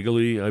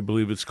 Acromegaly, I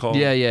believe it's called.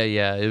 Yeah.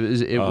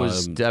 It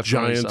was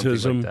definitely giantism.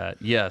 something like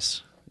that.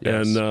 Yes.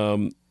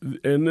 And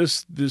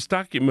this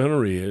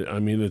documentary, I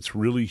mean, it's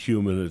really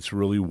human. It's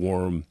really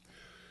warm.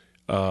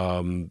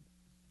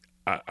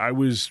 I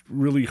was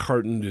really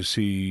heartened to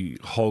see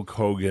Hulk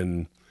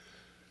Hogan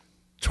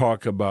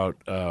talk about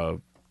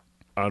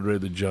Andre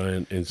the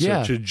Giant in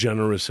such a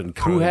generous and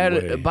kind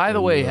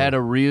way. Who had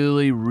a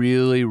really,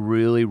 really,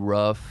 really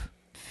rough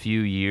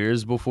few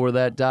years before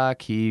that,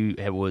 Doc. He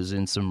was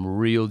in some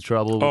real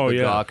trouble with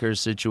the Gawker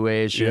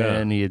situation.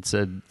 Yeah. He had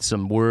said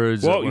some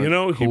words. Well, he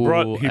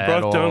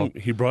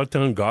brought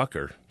down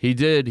Gawker. He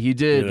did. He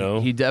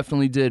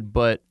definitely did.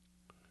 But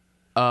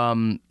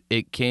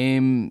it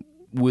came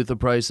with a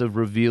price of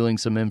revealing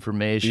some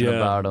information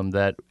about him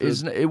that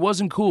it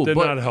wasn't cool. Did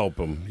not help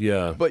him,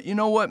 But you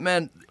know what,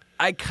 man?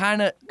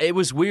 It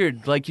was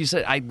weird. Like you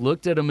said, I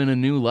looked at him in a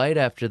new light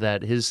after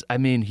that.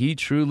 He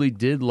truly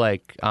did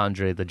like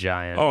Andre the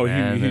Giant. Oh,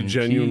 he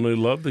genuinely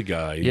loved the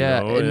guy. You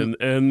know?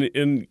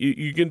 And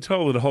you can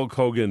tell that Hulk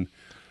Hogan,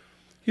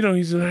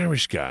 he's an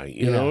Irish guy.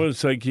 You know,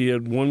 it's like he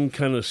had one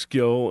kind of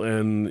skill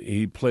and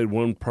he played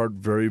one part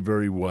very,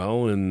 very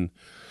well. And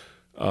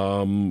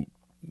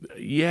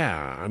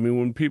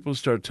when people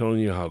start telling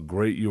you how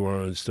great you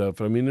are and stuff,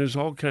 there's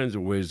all kinds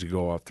of ways to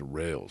go off the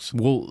rails.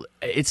 Well,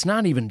 it's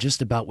not even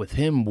just about with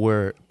him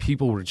where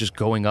people were just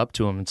going up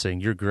to him and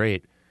saying, "You're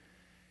great."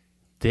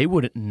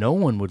 No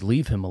one would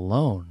leave him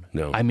alone.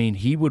 No.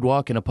 He would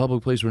walk in a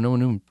public place where no one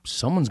knew him.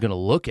 Someone's going to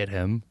look at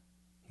him.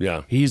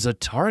 Yeah. He's a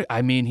target.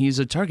 He's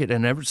a target,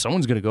 and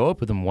someone's going to go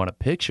up with him and want a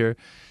picture.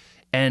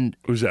 And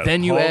who's that?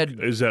 Then Hulk?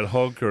 Is that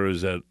Hulk or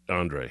is that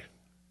Andre?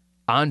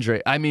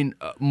 Andre.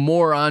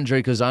 More Andre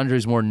because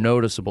Andre's more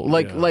noticeable.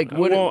 What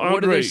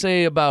do they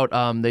say about?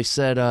 They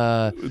said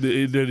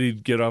that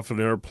he'd get off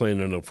an airplane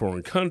in a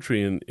foreign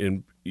country,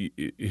 and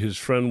his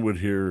friend would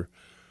hear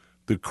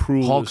the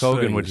cruelest. Hulk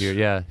Hogan things, would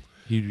hear,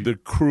 the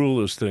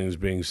cruelest things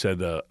being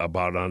said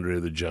about Andre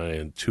the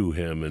Giant to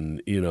him,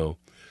 and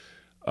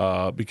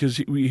because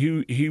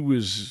he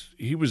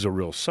was a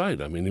real sight.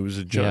 He was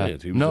a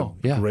giant. He was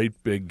a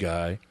great big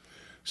guy,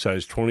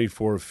 size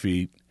 24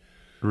 feet.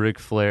 Ric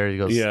Flair, he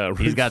goes,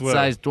 he's got Flair.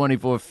 size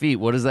 24 feet.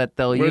 What does that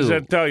tell you? What does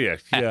that tell you?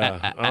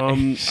 Yeah.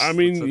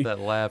 That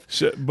laugh.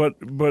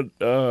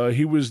 But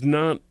he was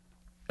not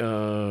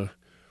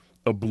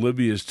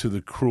oblivious to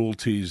the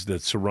cruelties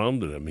that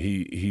surrounded him.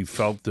 He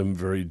felt them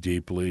very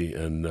deeply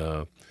and,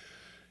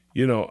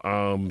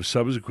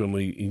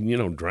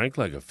 subsequently, drank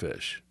like a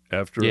fish.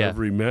 After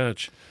every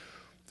match,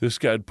 this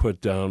guy'd put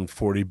down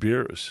 40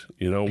 beers.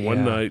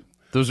 One night.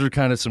 Those are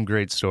kind of some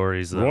great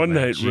stories, though. One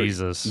night,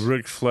 Jesus.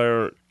 Ric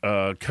Flair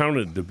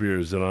counted the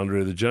beers that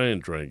Andre the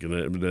Giant drank, and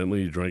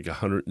evidently he drank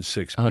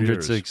 106 beers.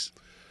 106.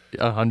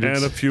 And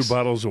a few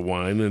bottles of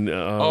wine. And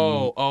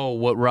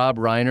what Rob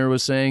Reiner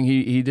was saying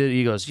he did?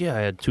 He goes, I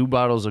had 2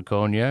 bottles of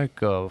cognac,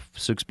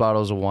 6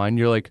 bottles of wine.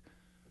 You're like,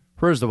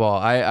 first of all,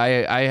 I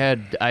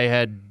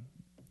had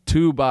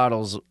 2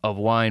 bottles of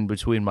wine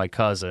between my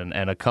cousin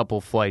and a couple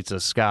flights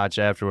of scotch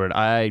afterward.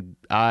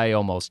 I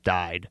almost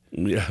died.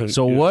 Yeah.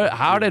 So what?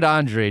 How did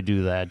Andre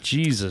do that?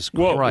 Jesus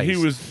Christ! Well, he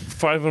was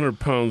 500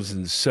 pounds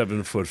and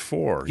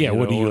 7'4". Yeah.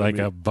 What are you like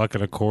a buck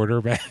and a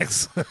quarter,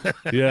 Max?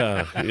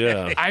 Yeah.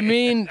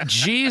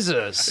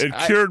 Jesus! It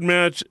cured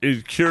Max.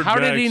 How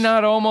did he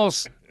not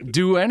almost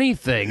do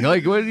anything?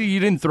 Like, what?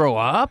 You didn't throw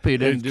up? He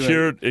didn't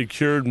It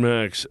cured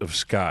Max of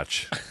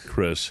scotch,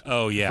 Chris.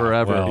 Oh yeah,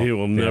 forever. Well, he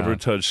will never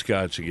touch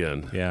scotch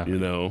again. Yeah.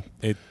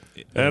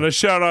 And a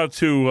shout out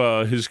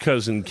to his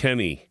cousin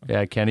Kenny.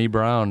 Yeah, Kenny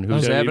Brown,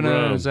 who's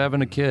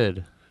having a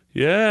kid.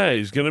 Yeah,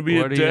 he's going to be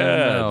a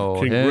dad.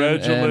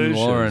 Congratulations, him and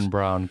Lauren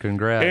Brown.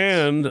 Congrats.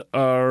 And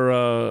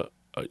our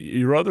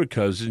your other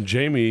cousin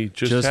Jamie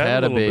just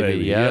had a baby.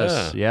 baby.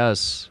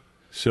 Yes.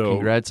 So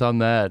congrats on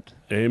that.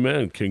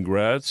 Amen.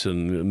 Congrats,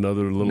 and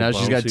another little. Now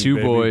she's got bouncing two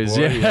baby boys.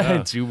 boy.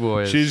 Yeah, two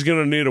boys. She's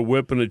gonna need a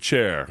whip and a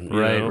chair. you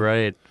know?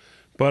 right.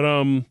 But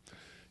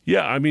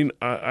yeah. I mean,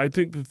 I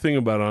think the thing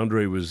about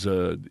Andre was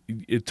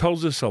it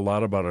tells us a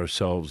lot about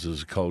ourselves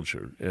as a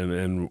culture,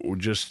 and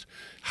just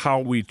how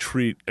we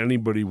treat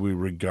anybody we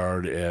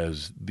regard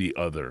as the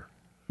other.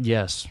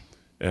 Yes.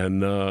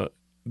 And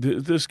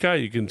this guy,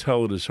 you can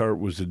tell at his heart,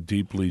 was a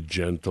deeply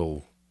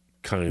gentle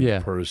kind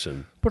of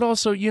person. But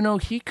also,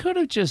 he could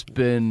have just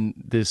been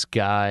this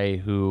guy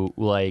who,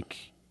 like,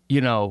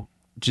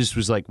 just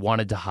was like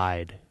wanted to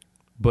hide,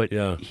 but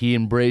he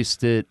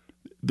embraced it.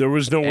 There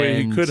was no way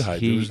he And could hide.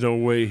 There was no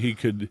way he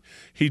could.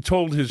 He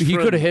told his He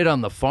friend, could have hit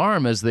on the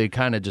farm, as they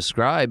kind of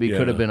describe. He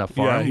could have been a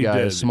farm he guy,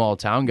 a did. small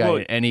town guy,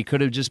 Well, and he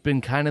could have just been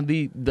kind of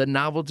the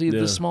novelty of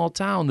the small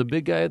town, the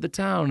big guy of the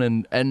town,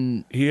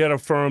 and he had a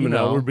farm in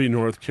know. Ellerby,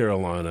 North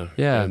Carolina.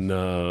 Yeah.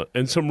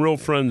 and some real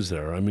friends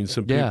there. I mean,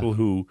 some people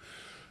who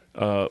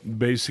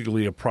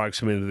basically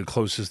approximated the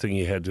closest thing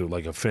he had to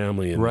like a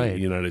family in the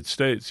United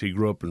States. He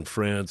grew up in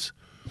France,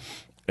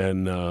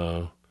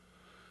 and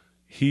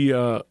he.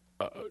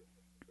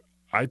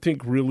 I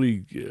think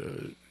really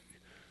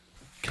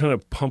kind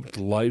of pumped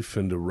life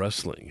into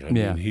wrestling. I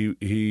mean,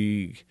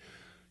 he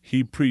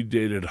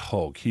predated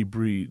Hulk. He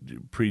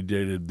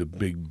predated the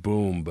big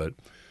boom, but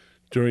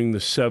during the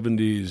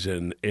 70s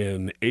and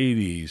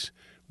 80s,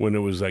 when it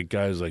was like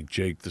guys like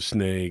Jake the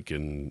Snake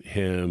and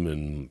him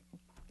and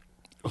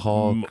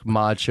Hulk,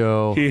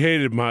 Macho. He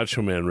hated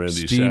Macho Man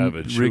Randy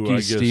Savage. Ricky who I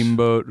guess,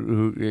 Steamboat,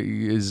 who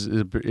is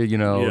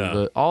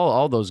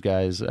all those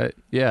guys.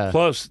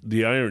 Plus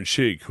the Iron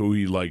Sheik, who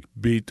he like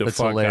beat the That's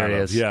fuck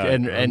hilarious. out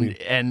of. Yeah,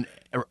 and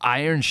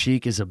Iron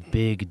Sheik is a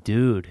big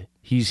dude.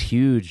 He's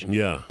huge.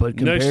 Yeah, but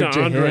compared next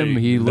to Andre, him,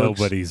 he looks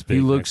nobody's big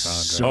he looks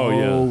next to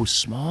so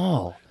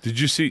small. Did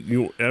you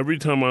see? Every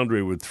time Andre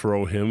would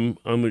throw him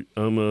on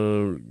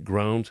the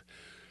ground,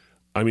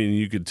 I mean,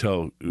 you could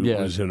tell it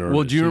was in earnest.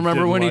 Well, do you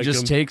remember when he like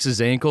just him? takes his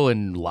ankle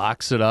and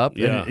locks it up?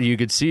 Yeah. And you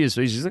could see his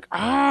face. He's like,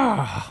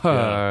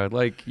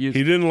 like He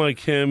didn't like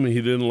him. He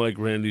didn't like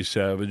Randy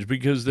Savage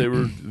because they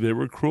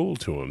were cruel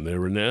to him. They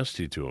were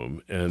nasty to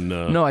him. And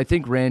no, I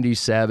think Randy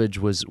Savage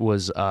was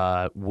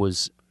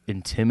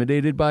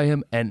intimidated by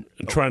him and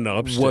trying to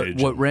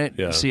upstage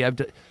him. See,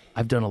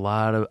 I've done a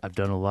lot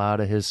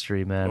of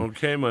history, man.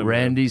 Okay, my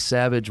Randy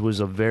Savage was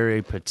a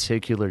very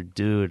particular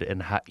dude,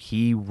 and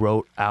he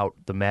wrote out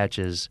the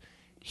matches.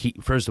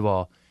 First of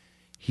all,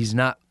 he's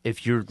not.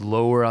 If you're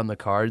lower on the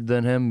card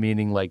than him,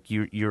 meaning like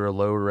you're a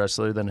lower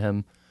wrestler than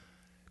him,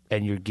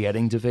 and you're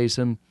getting to face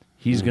him,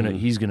 he's gonna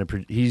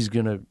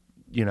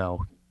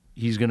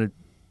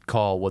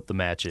call what the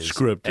match is,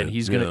 script it, and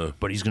he's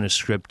gonna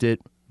script it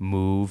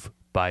move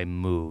by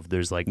move.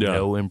 There's like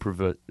no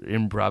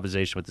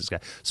improvisation with this guy.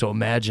 So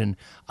imagine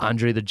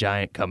Andre the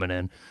Giant coming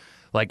in,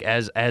 like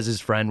as his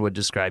friend would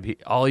describe.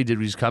 All he did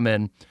was come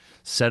in,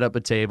 set up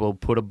a table,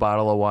 put a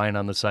bottle of wine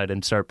on the side,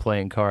 and start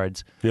playing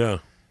cards. Yeah.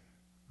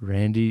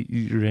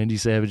 Randy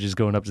Savage is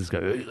going up to this guy.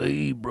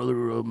 Hey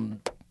brother,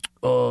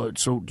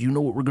 so do you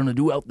know what we're gonna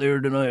do out there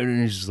tonight?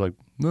 And he's just like,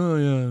 oh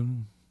yeah,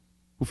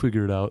 we'll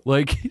figure it out.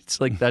 Like it's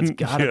like that's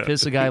gotta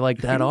piss a guy like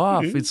that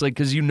off. It's like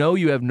because you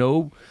have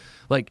no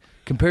like.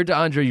 Compared to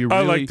Andre, you're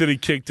really, I like that he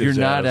kicked his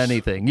you're not ass.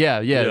 anything.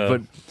 Yeah.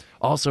 But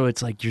also,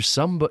 it's like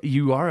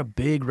you are a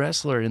big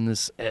wrestler in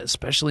this,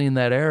 especially in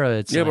that era.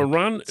 It's but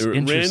it's Randy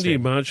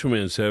interesting. Macho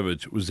Man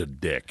Savage was a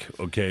dick.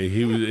 Okay,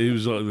 he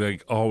was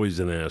like always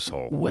an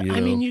asshole. Well, I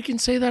mean, you can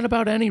say that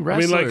about any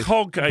wrestler. I mean, like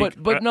Hulk.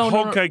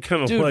 Hulk, I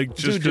kind of like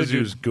just because he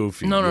was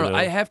goofy. No.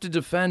 I have to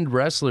defend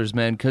wrestlers,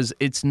 man, because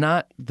it's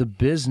not the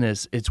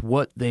business; it's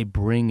what they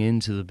bring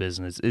into the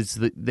business. It's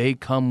they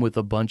come with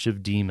a bunch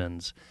of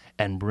demons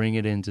and bring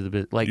it into the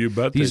business. Like You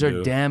bet these they are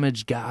do.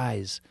 damaged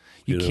guys.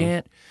 You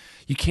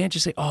can't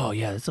just say, "Oh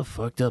yeah, that's a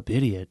fucked up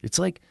idiot." It's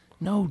like,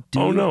 no,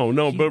 dude. Oh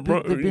no, but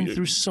they've been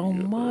through so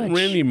much.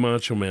 Randy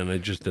Macho Man, I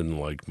just didn't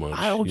like much.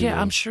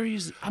 I'm sure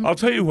he's. I'll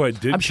tell you who I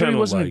did. I'm sure he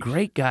wasn't like. a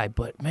great guy,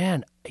 but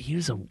man, he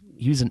was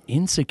an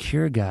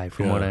insecure guy,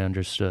 from what I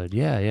understood.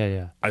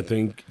 Yeah. I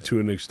think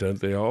to an extent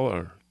they all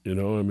are. I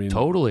mean,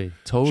 Totally.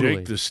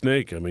 Jake the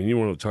Snake. I mean, you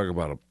want to talk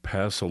about a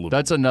passel of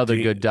That's another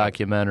good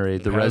documentary,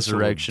 The Passel of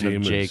Resurrection of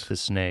Demons. Jake the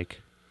Snake.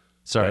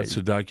 Sorry, That's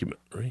a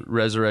documentary.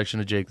 Resurrection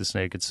of Jake the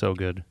Snake. It's so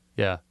good.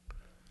 Yeah.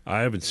 I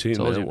haven't seen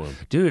Told that you. one.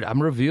 Dude,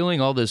 I'm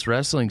revealing all this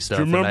wrestling stuff.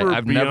 Do you remember and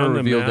I've never Beyond the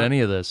revealed Mat? any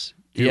of this.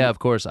 Yeah, of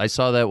course. I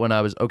saw that when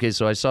I was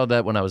So I saw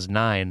that when I was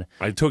 9.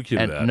 I took you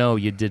to And that. no,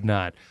 you did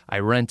not. I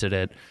rented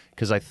it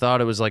because I thought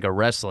it was like a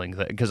wrestling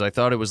thing. Because I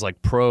thought it was like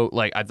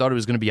I thought it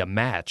was going to be a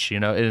match,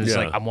 And it's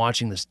like I'm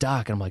watching this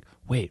doc, and I'm like,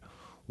 wait,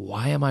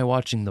 why am I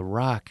watching The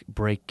Rock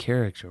break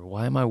character?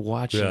 Why am I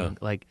watching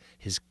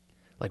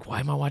why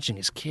am I watching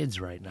his kids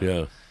right now?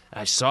 Yeah.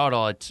 I saw it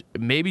all at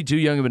maybe too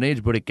young of an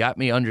age, but it got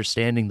me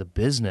understanding the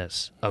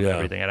business of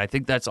everything, and I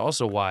think that's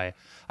also why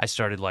I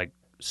started like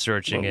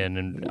searching in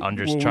and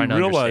trying to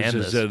realize understand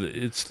is this.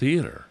 that it's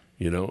theater.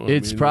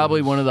 It's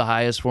probably one of the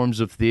highest forms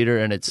of theater,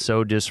 and it's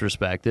so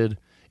disrespected.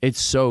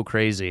 It's so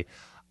crazy.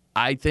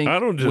 I think I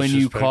don't when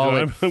you disrespect call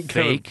it. it I'm fake,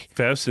 kind of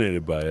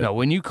fascinated by it. no,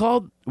 when you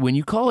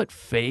call it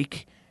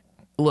fake,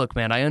 look,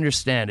 man, I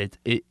understand it.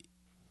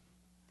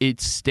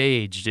 It's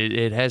staged.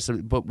 It has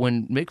some, but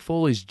when Mick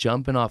Foley's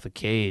jumping off a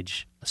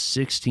cage, a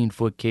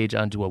 16-foot cage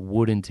onto a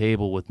wooden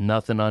table with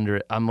nothing under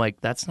it, I'm like,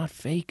 that's not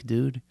fake,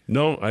 dude.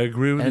 No, I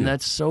agree with And you.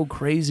 that's so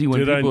crazy when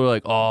Did people I- are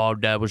like, "Oh,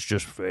 that was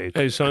just fake."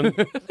 Hey, son,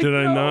 did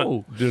I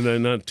No.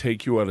 not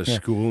take you out of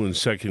school in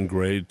second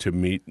grade to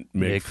meet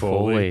Mick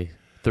Foley?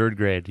 3rd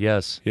grade,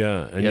 yes.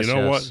 Yeah, and Yes, you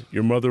know yes. what?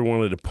 Your mother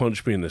wanted to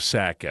punch me in the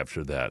sack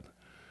after that.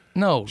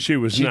 No, She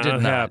was she not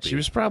did happy. She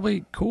was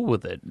probably cool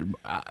with it.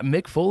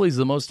 Mick Foley's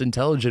the most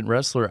intelligent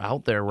wrestler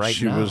out there right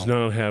She now. was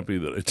not happy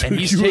that I took and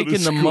he's you out of taken the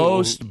school.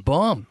 most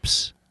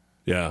bumps.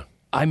 Yeah.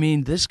 I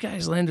mean, this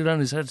guy's landed on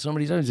his head so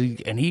many times,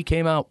 and he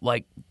came out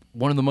like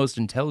one of the most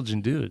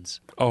intelligent dudes.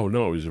 Oh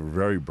no, he's a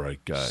very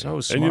bright guy. So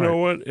And you know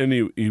smart. what?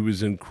 And he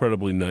was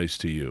incredibly nice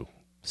to you.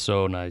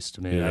 So nice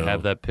to me. Yeah. I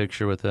have that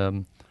picture with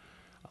him.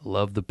 I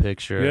love the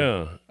picture.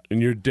 Yeah.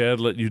 And your dad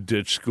let you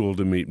ditch school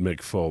to meet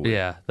Mick Foley.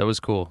 Yeah, that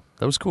was cool.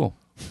 That was cool.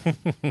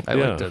 I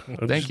liked it.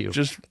 Thank you.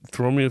 Just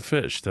throw me a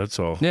fish. That's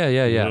all. Yeah.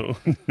 You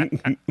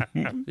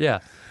know? Yeah.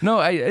 No,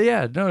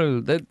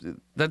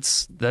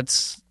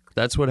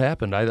 that's what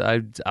happened.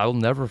 I'll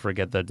never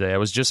forget that day. I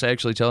was just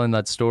actually telling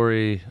that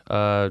story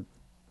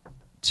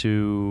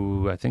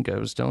to, I think I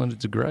was telling it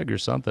to Greg or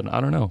something.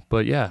 I don't know.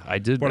 But yeah, I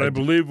did. But I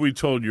believe we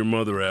told your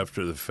mother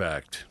after the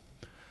fact.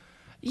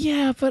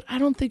 Yeah, but I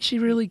don't think she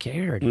really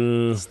cared.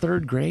 It's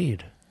 3rd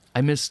grade.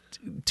 I missed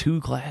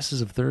 2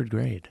 classes of 3rd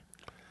grade.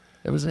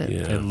 That was it.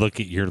 Yeah. And look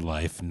at your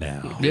life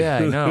now. Yeah,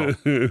 I know.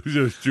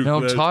 Just too No,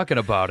 I'm glad- talking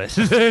about it.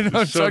 I'm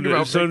talking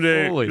about Mick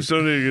someday Foley.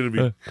 you're going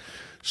to be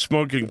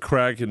smoking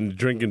crack and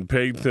drinking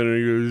pig thinner.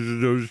 He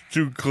goes, those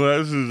 2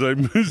 classes I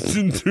missed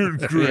in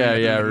 3rd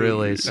grade. Yeah,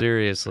 really.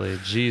 Seriously.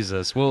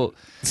 Jesus. Well,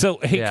 So,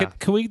 hey, Yeah.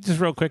 can we just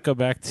real quick go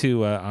back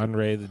to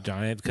Andre the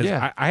Giant? Because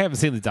Yeah. I haven't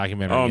seen the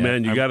documentary Oh, yet.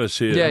 man, you got to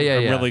see it. Yeah.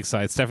 I'm really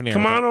excited. Stephanie,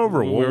 Come I was on like,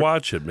 over. We'll we're-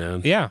 watch it,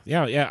 man. Yeah.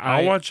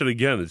 I'll watch it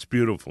again. It's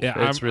beautiful.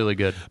 Yeah, it's really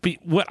good. But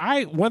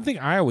one thing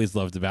I always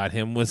loved about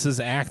him was his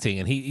acting,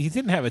 and he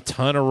didn't have a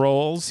ton of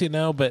roles,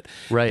 but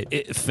Right.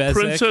 Fezzik,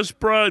 Princess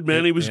Bride,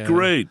 man. He was Yeah.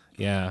 great.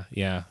 Yeah.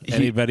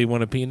 Anybody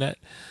want a peanut?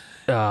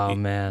 Oh,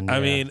 man. I yeah.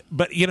 mean,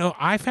 but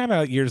I found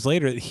out years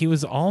later that he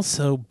was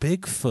also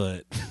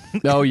Bigfoot.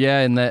 Oh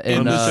yeah, in the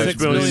On the $6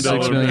 million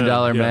 $6 million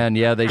Man, yeah. man.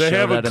 Yeah, they They show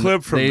have a that.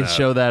 clip from they that.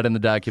 show that in the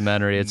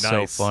documentary. It's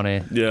Nice. so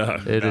funny. Yeah.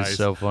 It is Nice.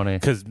 so funny.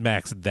 Because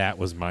Max, that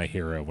was my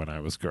hero when I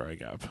was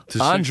growing up.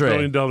 The Andre.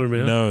 $6 million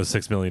man. No,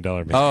 $6 million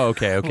man. Oh,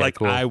 okay, like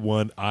cool.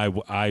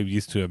 I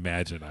used to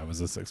imagine I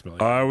was a $6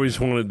 million. I always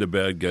wanted the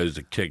bad guys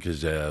to kick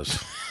his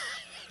ass.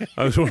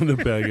 I was one of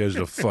the bad guys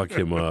to fuck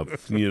him up,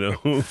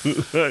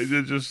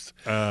 I just,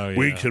 Oh, yeah.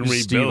 we can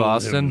rebuild Steve him.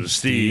 Austin?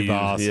 Steve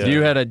Austin. yeah.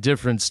 You had a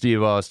different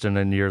Steve Austin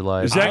in your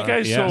life. Is that guy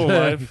yeah. still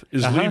alive?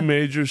 Is Uh-huh. Lee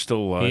Major still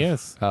alive? He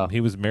is. Oh.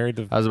 He was married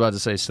to. I was about to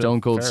say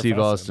Stone Cold Farrah Steve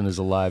Fawcett. Austin is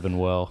alive and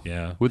well.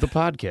 Yeah. With a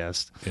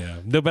podcast. Yeah.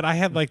 No, but I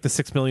had like the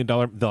 $6 million,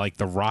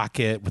 the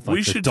rocket with like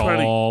We the should try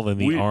to- doll and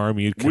the we- arm.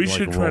 You could We like,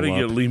 should try to roll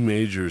get up. Lee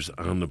Majors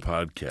on the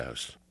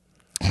podcast.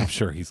 I'm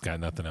sure he's got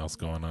nothing else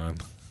going on.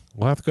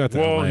 We'll have to go out to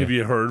Well, LA. have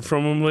you heard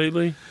from him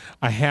lately?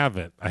 I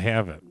haven't.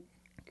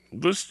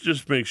 Let's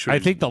just make sure I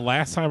he's think the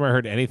last time I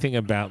heard anything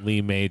about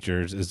Lee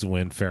Majors is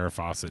when Farrah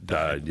Fawcett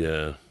died. died.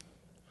 Yeah.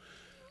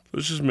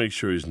 Let's just make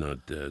sure he's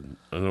not dead.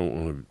 I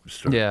don't want to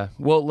start. Yeah.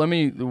 Well,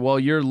 while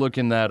you're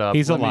looking that up.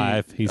 He's let me-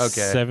 alive. He's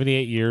okay.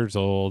 78 years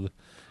old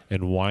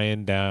in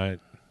Wyandotte.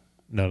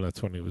 No,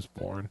 that's when he was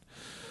born.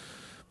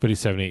 But he's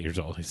 78 years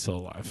old. He's still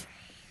alive.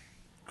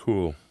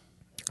 Cool.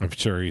 I'm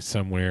sure he's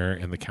somewhere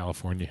in the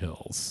California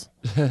hills.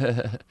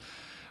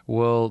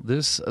 Well,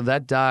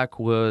 that doc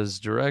was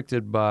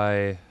directed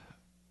by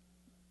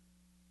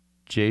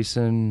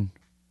Jason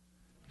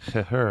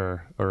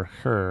Her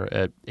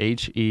at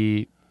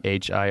HEHIR.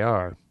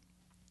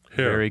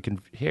 Here.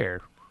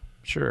 Hair,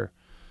 sure.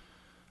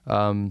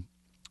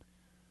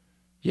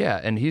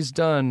 Yeah, and he's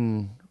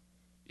done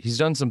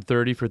some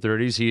 30 for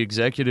 30s. He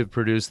executive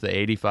produced the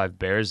 85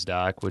 Bears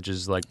doc, which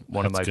is like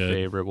one of my That's good.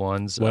 favorite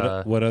ones.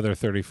 What other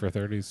 30 for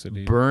 30s did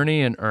he?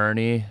 Bernie and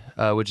Ernie,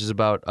 which is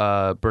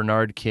about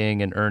Bernard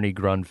King and Ernie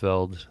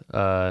Grunfeld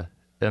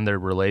and their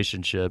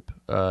relationship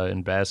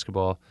in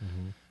basketball.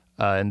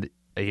 And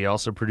he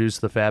also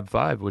produced the Fab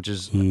Five, which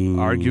is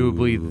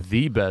arguably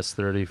the best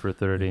 30 for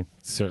 30.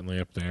 Certainly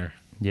up there.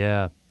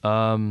 Yeah.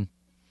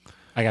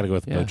 I got to go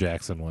with the Yeah. Bo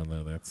Jackson one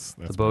though. That's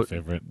my Bo-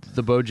 favorite.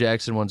 The Bo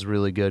Jackson one's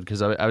really good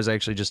because I was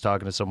actually just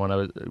talking to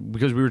someone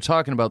because we were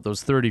talking about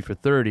those 30 for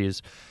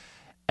 30s,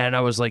 and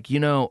I was like,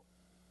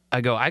 I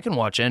go, I can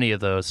watch any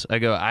of those. I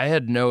go, I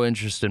had no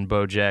interest in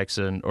Bo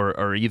Jackson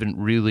or even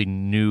really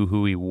knew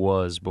who he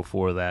was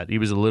before that. He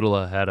was a little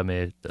ahead of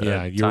me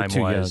Yeah, you were too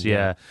young. time-wise.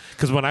 Yeah.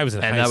 Because when I was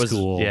in And high that was-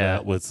 school, yeah.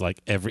 that was like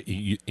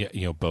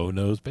Bo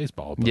knows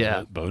baseball.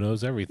 Bo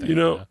knows everything.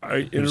 I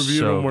interviewed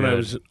so him when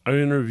good. I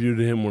interviewed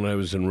him when I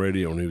was in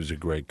radio, and he was a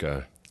great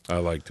guy. I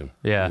liked him.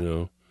 Yeah.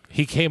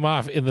 He came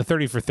off in the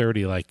 30 for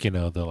 30,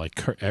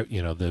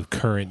 the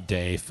current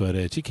day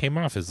footage. He came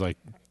off as like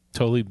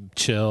totally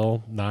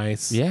chill,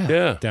 nice,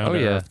 Yeah. down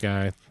to earth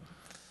guy.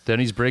 Then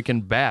he's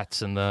breaking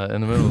bats in the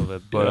middle of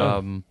it.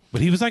 But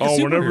But he was like a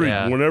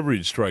superhero. Whenever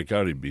he'd strike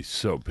out, he'd be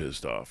so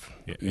pissed off.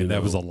 And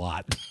that was a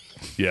lot.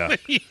 Yeah.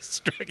 He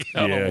struck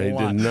out a he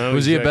lot. did not.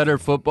 was he a better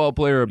football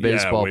player or a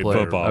baseball way player?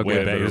 football. Okay.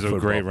 Way better He was a football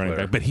great running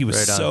player. back, but he was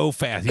Right on. so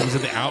fast. He was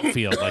in the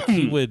outfield. Like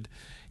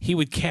he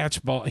would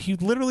catch ball. He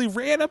literally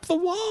ran up the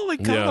wall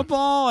and caught the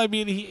ball. I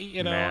mean,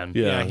 Man.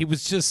 he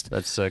was just.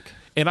 That's sick.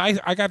 And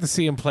I got to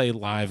see him play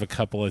live a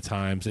couple of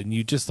times, and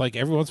you just like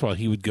every once in a while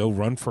he would go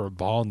run for a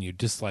ball, and you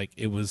just like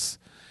it was.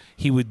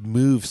 He would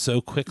move so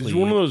quickly. He's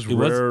one of those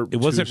rare. It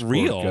wasn't two-sport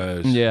real.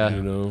 guys. Yeah.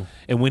 You know.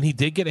 And when he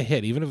did get a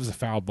hit, even if it was a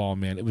foul ball,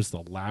 man, it was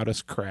the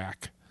loudest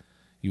crack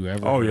you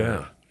ever. Oh heard.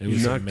 yeah. It He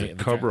was knocked the ama-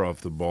 cover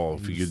off the ball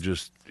if he could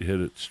just hit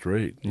it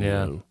straight. you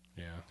Yeah. know.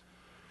 Yeah.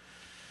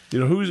 You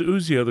know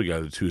who's the other guy,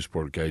 the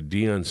two-sport guy?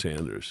 Deion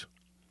Sanders.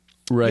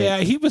 Right. Yeah,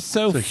 he was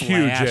so He's a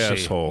huge flashy.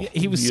 asshole,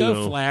 He was you so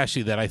know.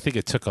 flashy that I think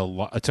it took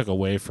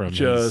away from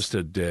Just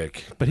a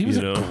dick. But he was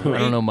you a know? great, I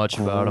don't know much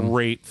about him.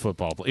 Great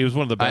football player. He was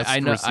one of the best. I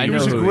know. receivers. I know.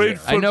 was a Who great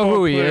I know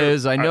who he football player.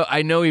 is.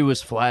 I know he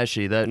was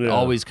flashy. That Yeah.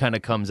 always kind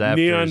of comes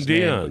after Neon his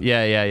name. Deion.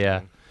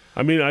 Yeah.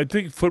 I mean, I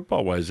think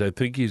football-wise, I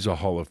think he's a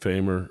Hall of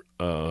Famer.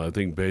 I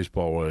think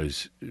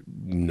baseball-wise,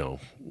 no.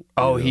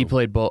 Oh, You he know?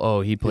 played both.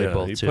 Oh, he played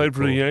both He too. played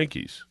for the Cool.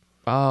 Yankees.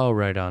 Oh,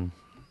 right on.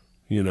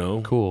 You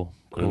know. Cool.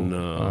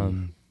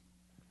 And,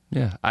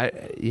 Yeah.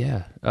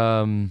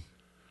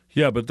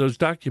 yeah, but those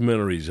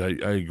documentaries,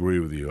 I agree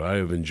with you. I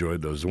have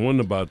enjoyed those. The one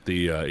about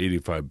the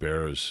 '85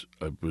 Bears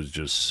was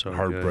just So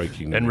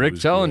heartbreaking. good. And It Rick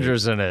was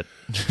Tellinger's in it,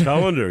 great.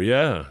 Tellender,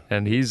 yeah,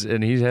 and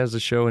he has a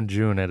show in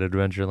June at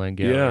Adventureland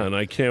Gallery. yeah, and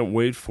I can't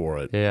wait for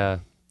it. Yeah.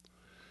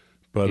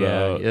 But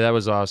Yeah, that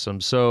was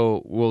awesome.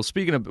 So, well,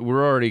 speaking of,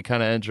 we're already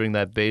kind of entering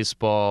that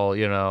baseball,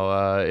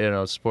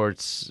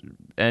 sports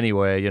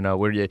anyway.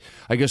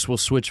 I guess we'll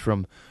switch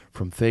from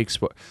fake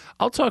sport.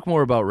 I'll talk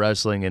more about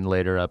wrestling in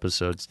later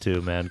episodes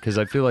too, man, because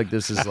I feel like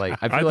this is like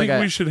I feel think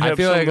we should have I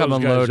feel some like of I'm those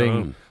guys unloading.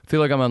 on. I feel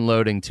like I'm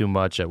unloading too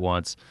much at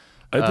once.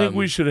 I think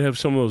we should have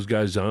some of those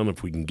guys on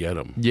if we can get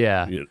them.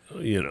 Yeah,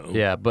 You know.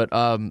 yeah, but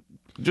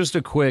just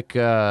a quick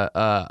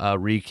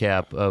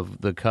recap of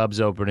the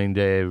Cubs opening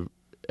day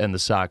and the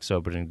Sox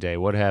opening day.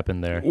 What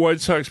happened there?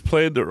 White Sox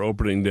played their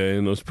opening day,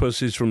 and those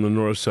pussies from the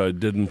north side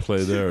didn't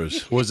play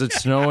theirs. Was it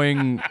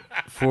snowing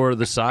for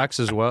the Sox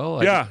as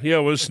well? Yeah, it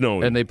was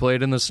snowing. And they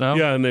played in the snow?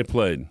 yeah, and they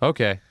played.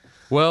 Okay.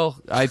 Well,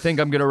 I think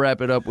I'm going to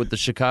wrap it up with the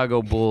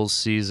Chicago Bulls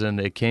season.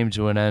 It came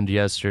to an end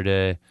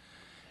yesterday.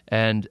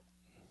 And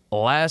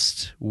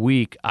last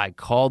week, I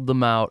called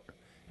them out,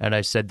 and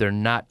I said they're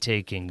not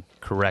taking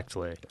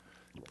correctly.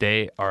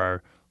 They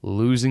are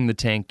losing the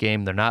tank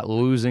game. They're not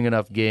losing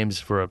enough games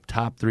for a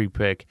top 3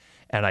 pick.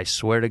 And I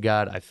swear to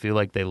God, I feel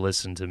like they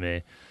listened to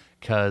me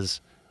because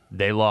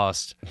they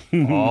lost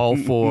all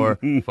 4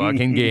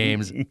 fucking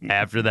games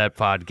after that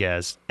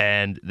podcast.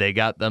 And they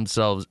got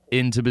themselves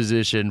into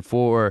position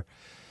for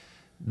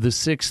the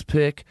 6th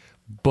pick.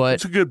 But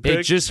It's a good pick.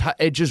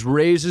 it just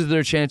raises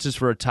their chances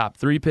for a top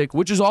 3 pick,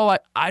 which is all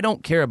I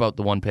don't care about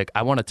the 1 pick.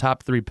 I want a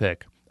top 3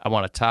 pick. I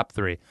want a top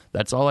 3.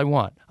 That's all I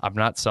want. I'm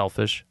not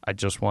selfish. I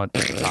just want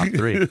top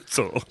 3.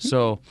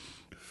 So,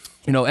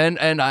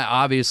 and I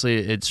obviously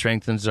it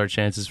strengthens our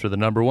chances for the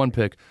number 1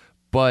 pick.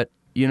 But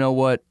you know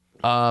what?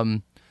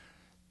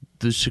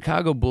 The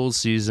Chicago Bulls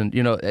season,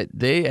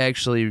 they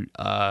actually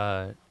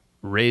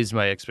raised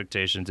my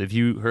expectations. If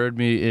you heard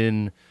me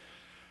in,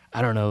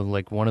 I don't know,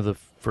 like one of the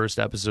first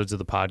episodes of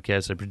the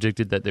podcast, I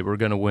predicted that they were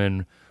going to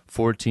win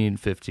 14,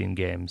 15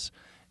 games.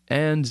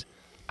 And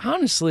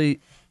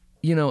honestly,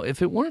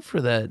 if it weren't for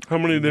that How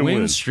many did they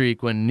win?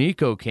 streak when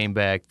Nico came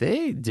back,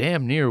 they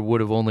damn near would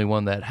have only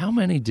won that. How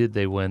many did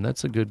they win?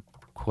 That's a good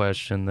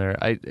question there.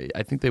 I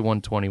think they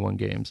won 21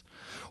 games.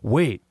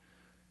 Wait,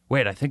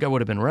 I think I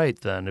would have been right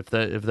then if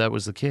that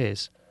was the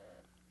case.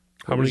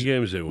 How many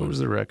games they What won? was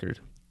the record?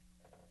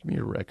 Give me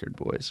a record,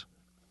 boys.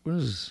 What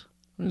is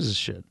this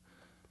shit?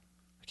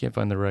 I can't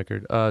find the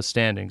record.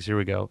 Standings. Here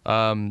we go.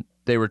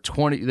 They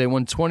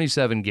won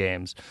 27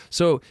 games.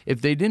 So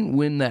if they didn't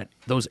win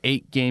those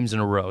 8 games in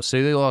a row,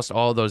 say they lost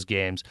all those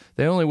games,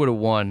 they only would have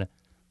won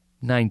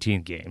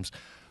 19 games.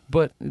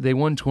 But they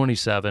won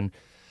 27.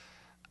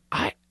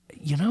 I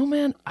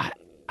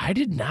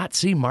did not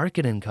see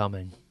Markkanen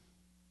coming.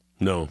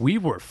 No. We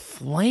were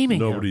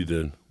flaming him. Nobody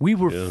did. We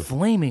were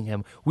flaming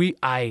him. If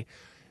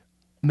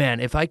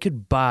I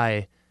could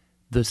buy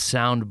the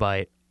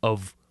soundbite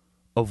of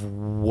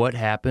what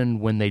happened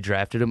when they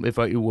drafted him,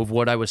 of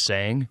what I was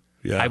saying,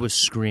 Yeah. I was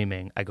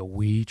screaming. I go,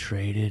 we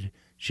traded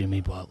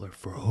Jimmy Butler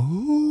for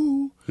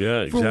who?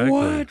 Yeah, exactly. For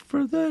what?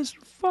 For this?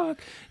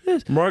 Fuck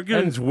this.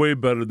 Markkanen's way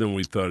better than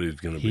we thought he was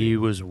going to be. He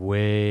was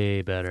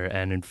way better.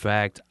 And in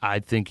fact, I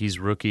think he's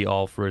rookie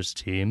all first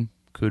team.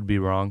 Could be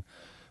wrong.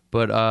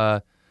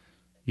 But,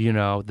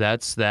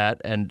 that's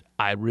that. And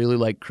I really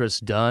like Chris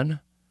Dunn.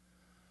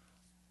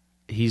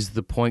 He's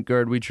the point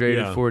guard we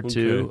traded Yeah, for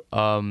too.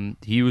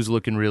 He was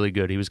looking really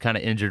good. He was kind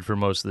of injured for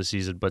most of the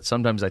season, but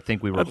sometimes I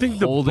think we were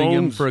holding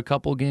him for a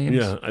couple games.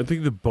 Yeah, I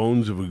think the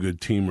bones of a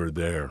good team are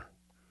there.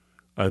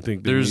 I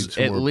think there's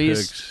at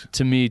least picks.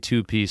 To me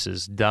 2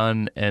 pieces: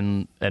 Dunn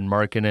and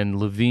Markkanen.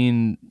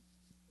 Levine,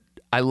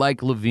 I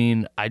like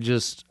Levine. I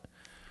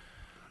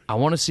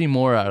want to see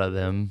more out of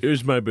them.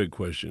 Here's my big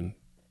question: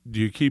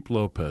 do you keep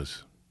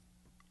Lopez,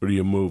 or do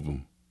you move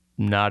him?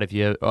 Not if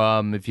you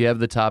have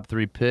the top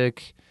 3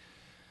 pick.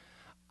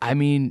 I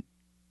mean,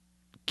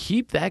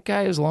 keep that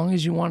guy as long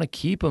as you want to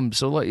keep him.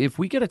 So like, if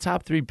we get a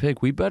top 3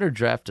 pick, we better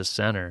draft a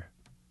center.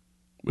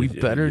 We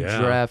better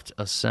draft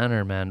a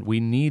center, man. We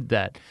need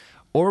that.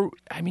 Or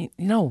I mean,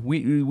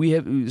 we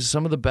have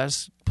some of the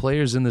best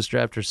players in this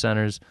draft are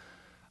centers.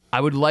 I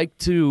would like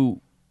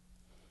to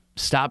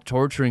stop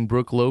torturing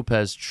Brook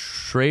Lopez,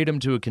 trade him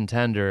to a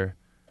contender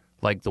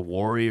like the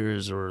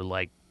Warriors or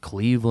like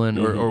Cleveland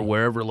or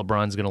wherever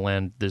LeBron's going to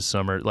land this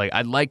summer. Like,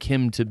 I'd like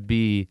him to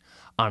be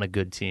on a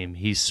good team.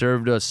 He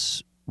served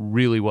us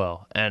really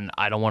well, and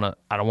I don't want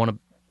to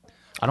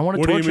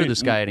torture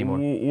this guy anymore.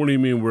 What do you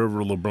mean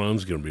wherever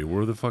LeBron's going to be?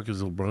 Where the fuck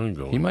is LeBron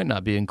going? He might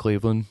not be in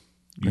Cleveland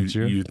next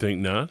year. You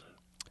think not?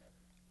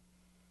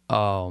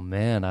 Oh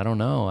man, I don't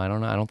know. I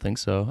don't think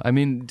so. I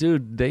mean,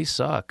 dude, they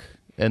suck,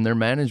 and their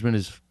management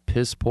is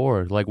piss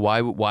poor. Like,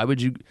 why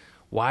would you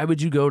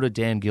go to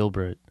Dan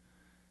Gilbert?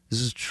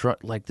 This is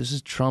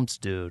Trump's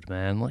dude,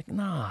 man. Like,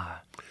 nah.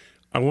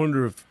 I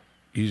wonder if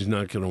he's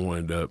not going to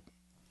wind up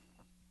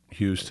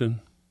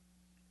Houston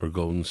or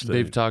Golden State.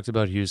 They've talked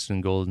about Houston,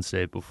 Golden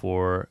State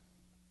before,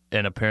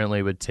 and apparently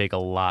it would take a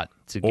lot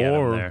to get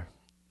him there.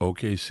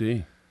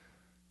 OKC.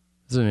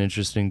 It's an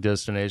interesting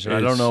destination. I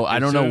don't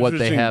know what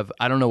they have.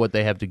 I don't know what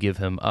they have to give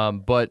him.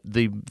 But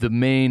the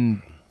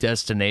main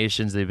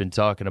destinations they've been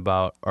talking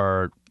about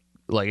are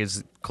like,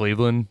 it's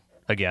Cleveland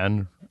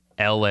again,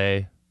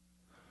 L.A.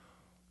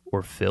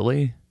 or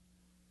Philly.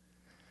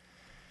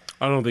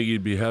 I don't think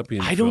he'd be happy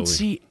in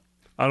Philly.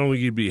 I don't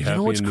think he'd be happy in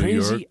New York. You know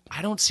what's crazy?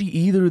 I don't see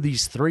either of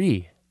these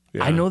 3.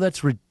 Yeah. I know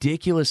that's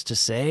ridiculous to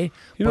say.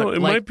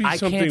 It might be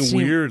something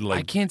weird.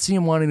 I can't see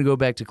him wanting to go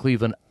back to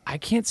Cleveland. I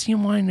can't see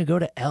him wanting to go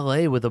to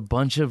L.A. with a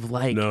bunch of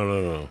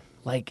No.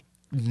 Like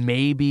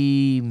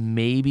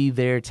maybe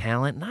their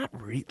talent, not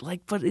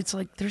but it's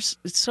like it's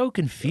so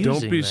confusing.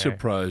 Don't be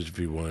surprised if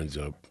he winds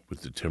up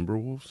with the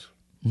Timberwolves.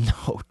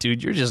 No,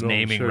 dude, you're just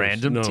naming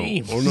random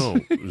teams. Oh no,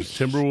 it's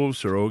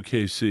Timberwolves or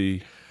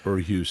OKC or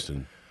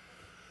Houston.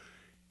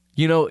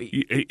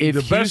 If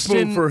the best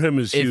move for him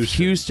is Houston. If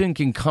Houston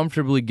can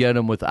comfortably get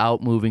him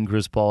without moving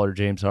Chris Paul or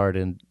James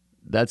Harden,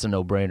 that's a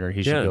no-brainer.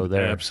 He should go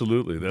there.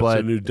 Absolutely. That's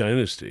a new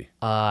dynasty.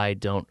 I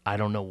don't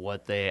know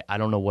what they're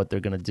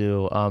going to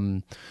do.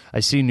 I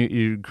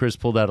see Chris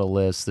pulled out a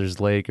list. There's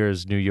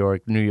Lakers, New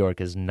York. New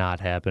York is not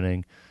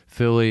happening.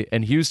 Philly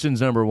and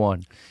Houston's number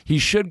 1. He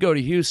should go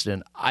to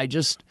Houston.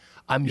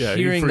 I'm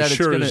hearing that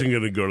he isn't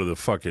going to go to the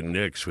fucking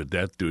Knicks with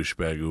that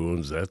douchebag who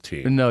owns that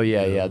team. No,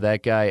 yeah,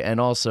 that guy.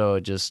 And also,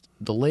 just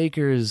the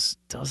Lakers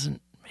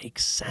doesn't make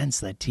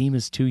sense. That team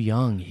is too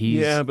young.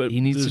 But he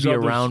needs to be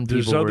around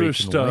people where he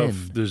can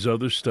win. There's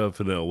other stuff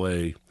in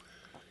L.A.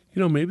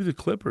 Maybe the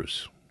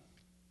Clippers.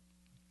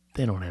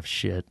 They don't have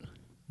shit.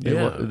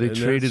 They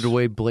traded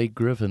away Blake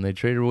Griffin. They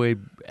traded away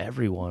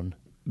everyone.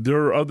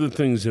 There are other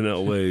things in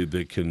L.A.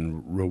 that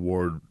can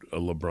reward a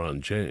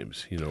LeBron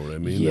James. You know what I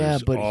mean? Yeah,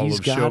 but he's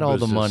got all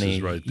the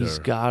money. Right he's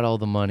got all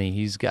the money.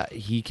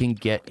 He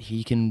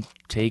can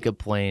take a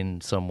plane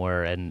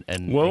somewhere and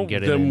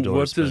get an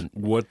endorsement.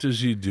 What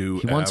does he do?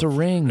 He wants a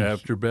ring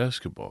after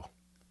basketball.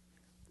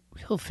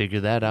 He'll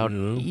figure that out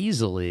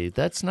easily.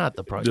 That's not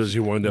the problem. Does he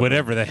wind up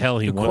whatever the hell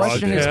he wants? The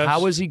question is,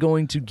 how is he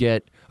going to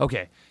get?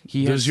 Okay,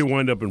 does he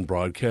wind up in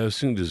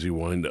broadcasting? Does he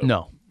wind up?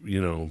 No.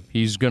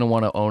 He's going to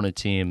want to own a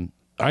team.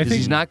 I think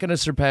he's not going to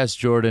surpass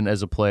Jordan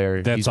as a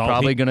player. He's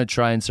probably going to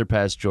try and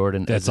surpass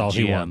Jordan as a GM.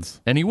 He wants.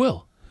 And he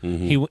will.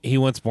 Mm-hmm. He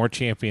wants more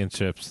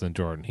championships than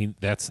Jordan.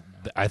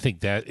 I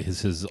think that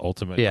is his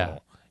ultimate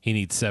goal. He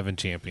needs 7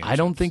 championships. I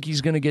don't think he's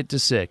going to get to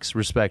 6,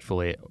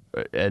 respectfully.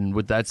 And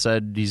with that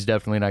said, he's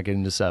definitely not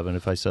getting to 7.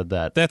 If I said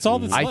that, that's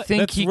all. I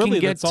think he can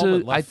get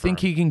to. I think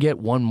he can get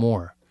one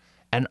more,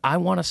 and I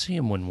want to see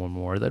him win one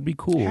more. That'd be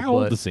cool. How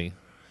old is he?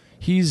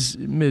 He's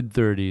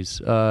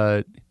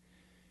mid-30s.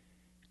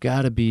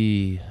 Gotta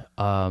be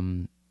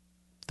 31,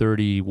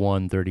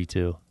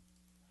 32.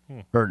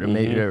 Or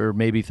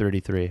maybe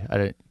 33.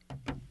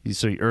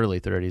 So early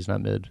 30s,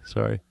 not mid.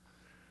 Sorry.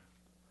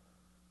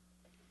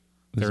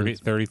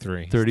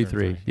 33.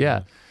 33.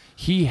 Yeah.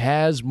 He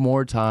has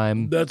more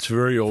time. That's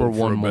very old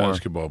for a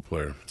basketball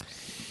player.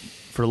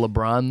 For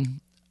LeBron,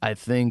 I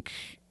think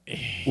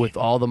with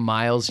all the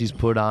miles he's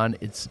put on,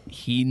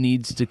 he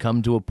needs to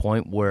come to a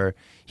point where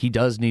he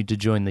does need to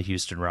join the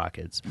Houston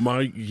Rockets.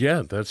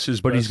 That's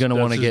his. But he's going to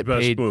want to get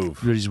paid. Move.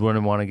 He's going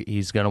to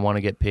want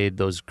to get paid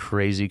those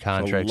crazy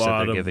contracts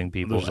that they're giving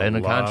people, and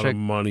a contract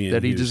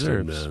that he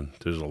deserves. Man.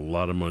 There's a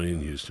lot of money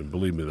in Houston.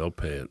 Believe me, they'll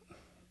pay it.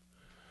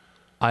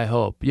 I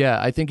hope. Yeah,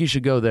 I think he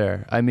should go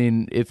there. I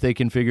mean, if they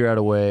can figure out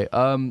a way.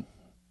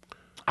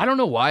 I don't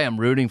know why I'm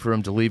rooting for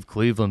him to leave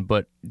Cleveland,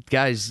 but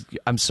guys,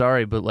 I'm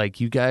sorry, but like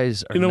you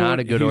guys are not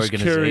a good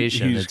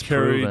organization. It's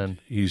proven.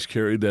 He's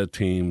carried that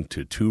team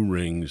to 2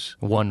 rings.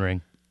 1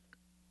 ring.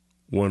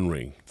 1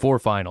 ring. 4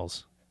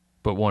 finals,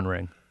 but 1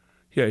 ring.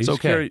 Yeah, he's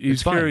okay.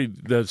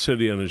 carried that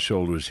city on his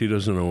shoulders. He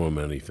doesn't owe him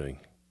anything,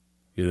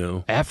 you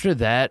know? After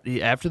that,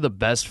 after the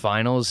best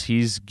finals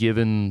he's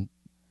given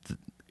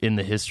in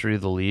the history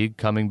of the league,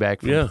 coming back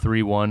from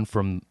 3-1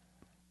 from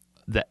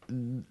that.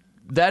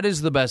 That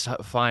is the best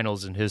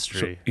finals in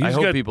history. So I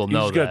hope people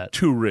know that. He's got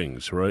 2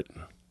 rings, right?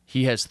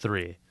 He has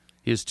 3.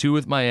 He has 2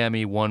 with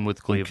Miami, 1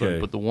 with Cleveland.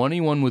 Okay. But the one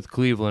he won with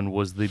Cleveland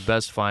was the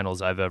best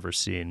finals I've ever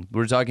seen.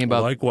 We're talking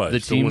about Likewise, the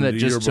team that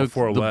just took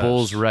the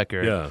Bulls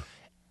record. Yeah.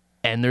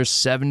 And they're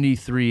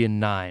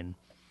 73-9.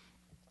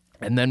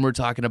 And then we're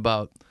talking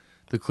about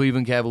the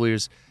Cleveland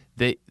Cavaliers.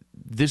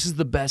 This is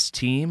the best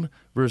team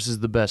versus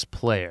the best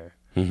player.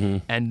 Mm-hmm.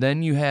 And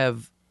then you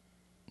have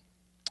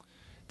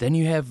the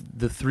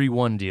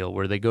 3-1 deal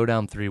where they go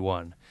down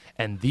 3-1.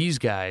 And these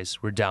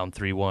guys were down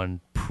 3-1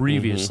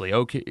 previously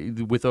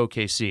with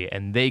OKC,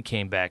 and they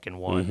came back and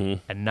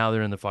won. And now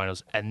they're in the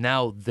finals. And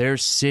now they're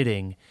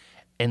sitting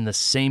in the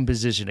same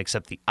position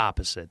except the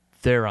opposite.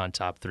 They're on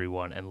top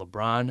 3-1. And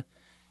LeBron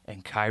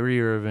and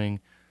Kyrie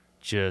Irving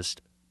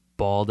just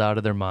balled out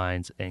of their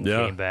minds and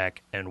came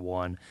back and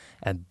won.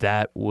 And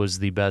that was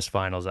the best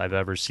finals I've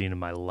ever seen in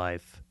my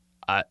life.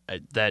 I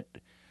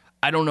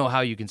don't know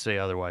how you can say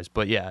otherwise,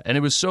 but yeah, and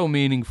it was so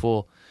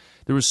meaningful.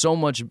 There was so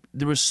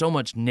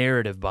much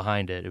narrative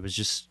behind it. It was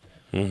just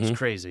it was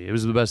crazy. It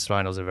was the best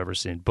finals I've ever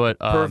seen. But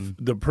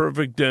the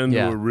perfect end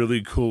to a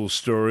really cool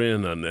story.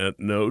 And on that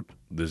note,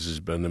 this has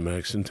been the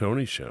Max and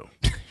Tony Show.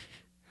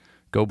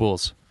 Go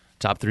Bulls.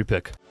 Top 3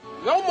 pick.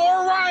 No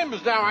more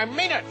rhymes now. I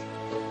mean it.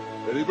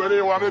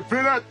 Anybody want a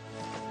peanut?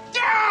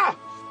 Yeah!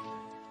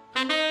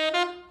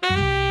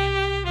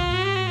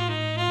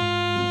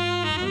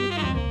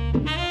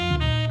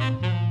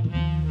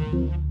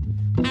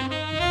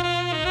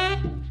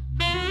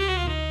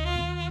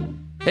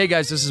 Hey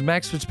guys, this is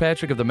Max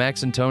Fitzpatrick of the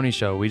Max and Tony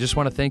Show. We just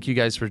want to thank you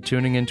guys for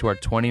tuning in to our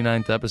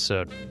 29th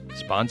episode.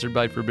 Sponsored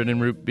by Forbidden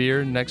Root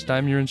Beer. Next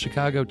time you're in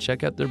Chicago,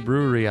 check out their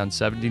brewery on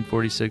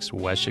 1746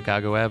 West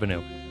Chicago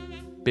Avenue.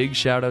 Big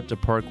shout out to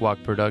Park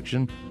Walk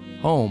Production,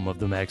 home of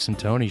the Max and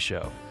Tony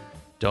Show.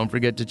 Don't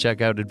forget to check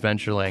out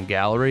Adventureland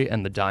Gallery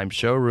and the Dime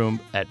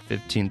Showroom at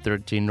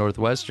 1513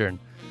 Northwestern.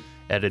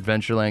 At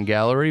Adventureland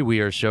Gallery,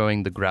 we are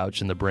showing The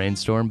Grouch and the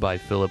Brainstorm by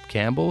Philip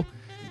Campbell.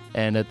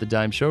 And at the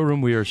Dime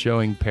Showroom, we are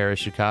showing Paris,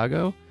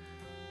 Chicago,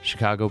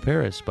 Chicago,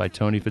 Paris by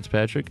Tony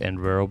Fitzpatrick and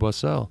Vero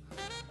Bossell.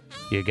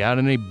 You got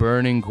any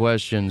burning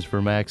questions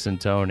for Max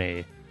and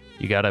Tony?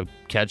 You got to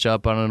catch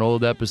up on an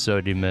old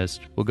episode you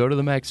missed? Well, go to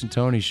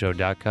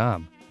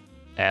themaxandtonyshow.com.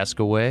 Ask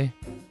away,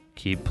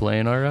 keep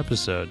playing our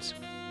episodes,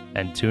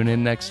 and tune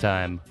in next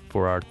time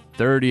for our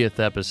 30th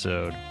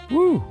episode.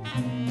 Woo!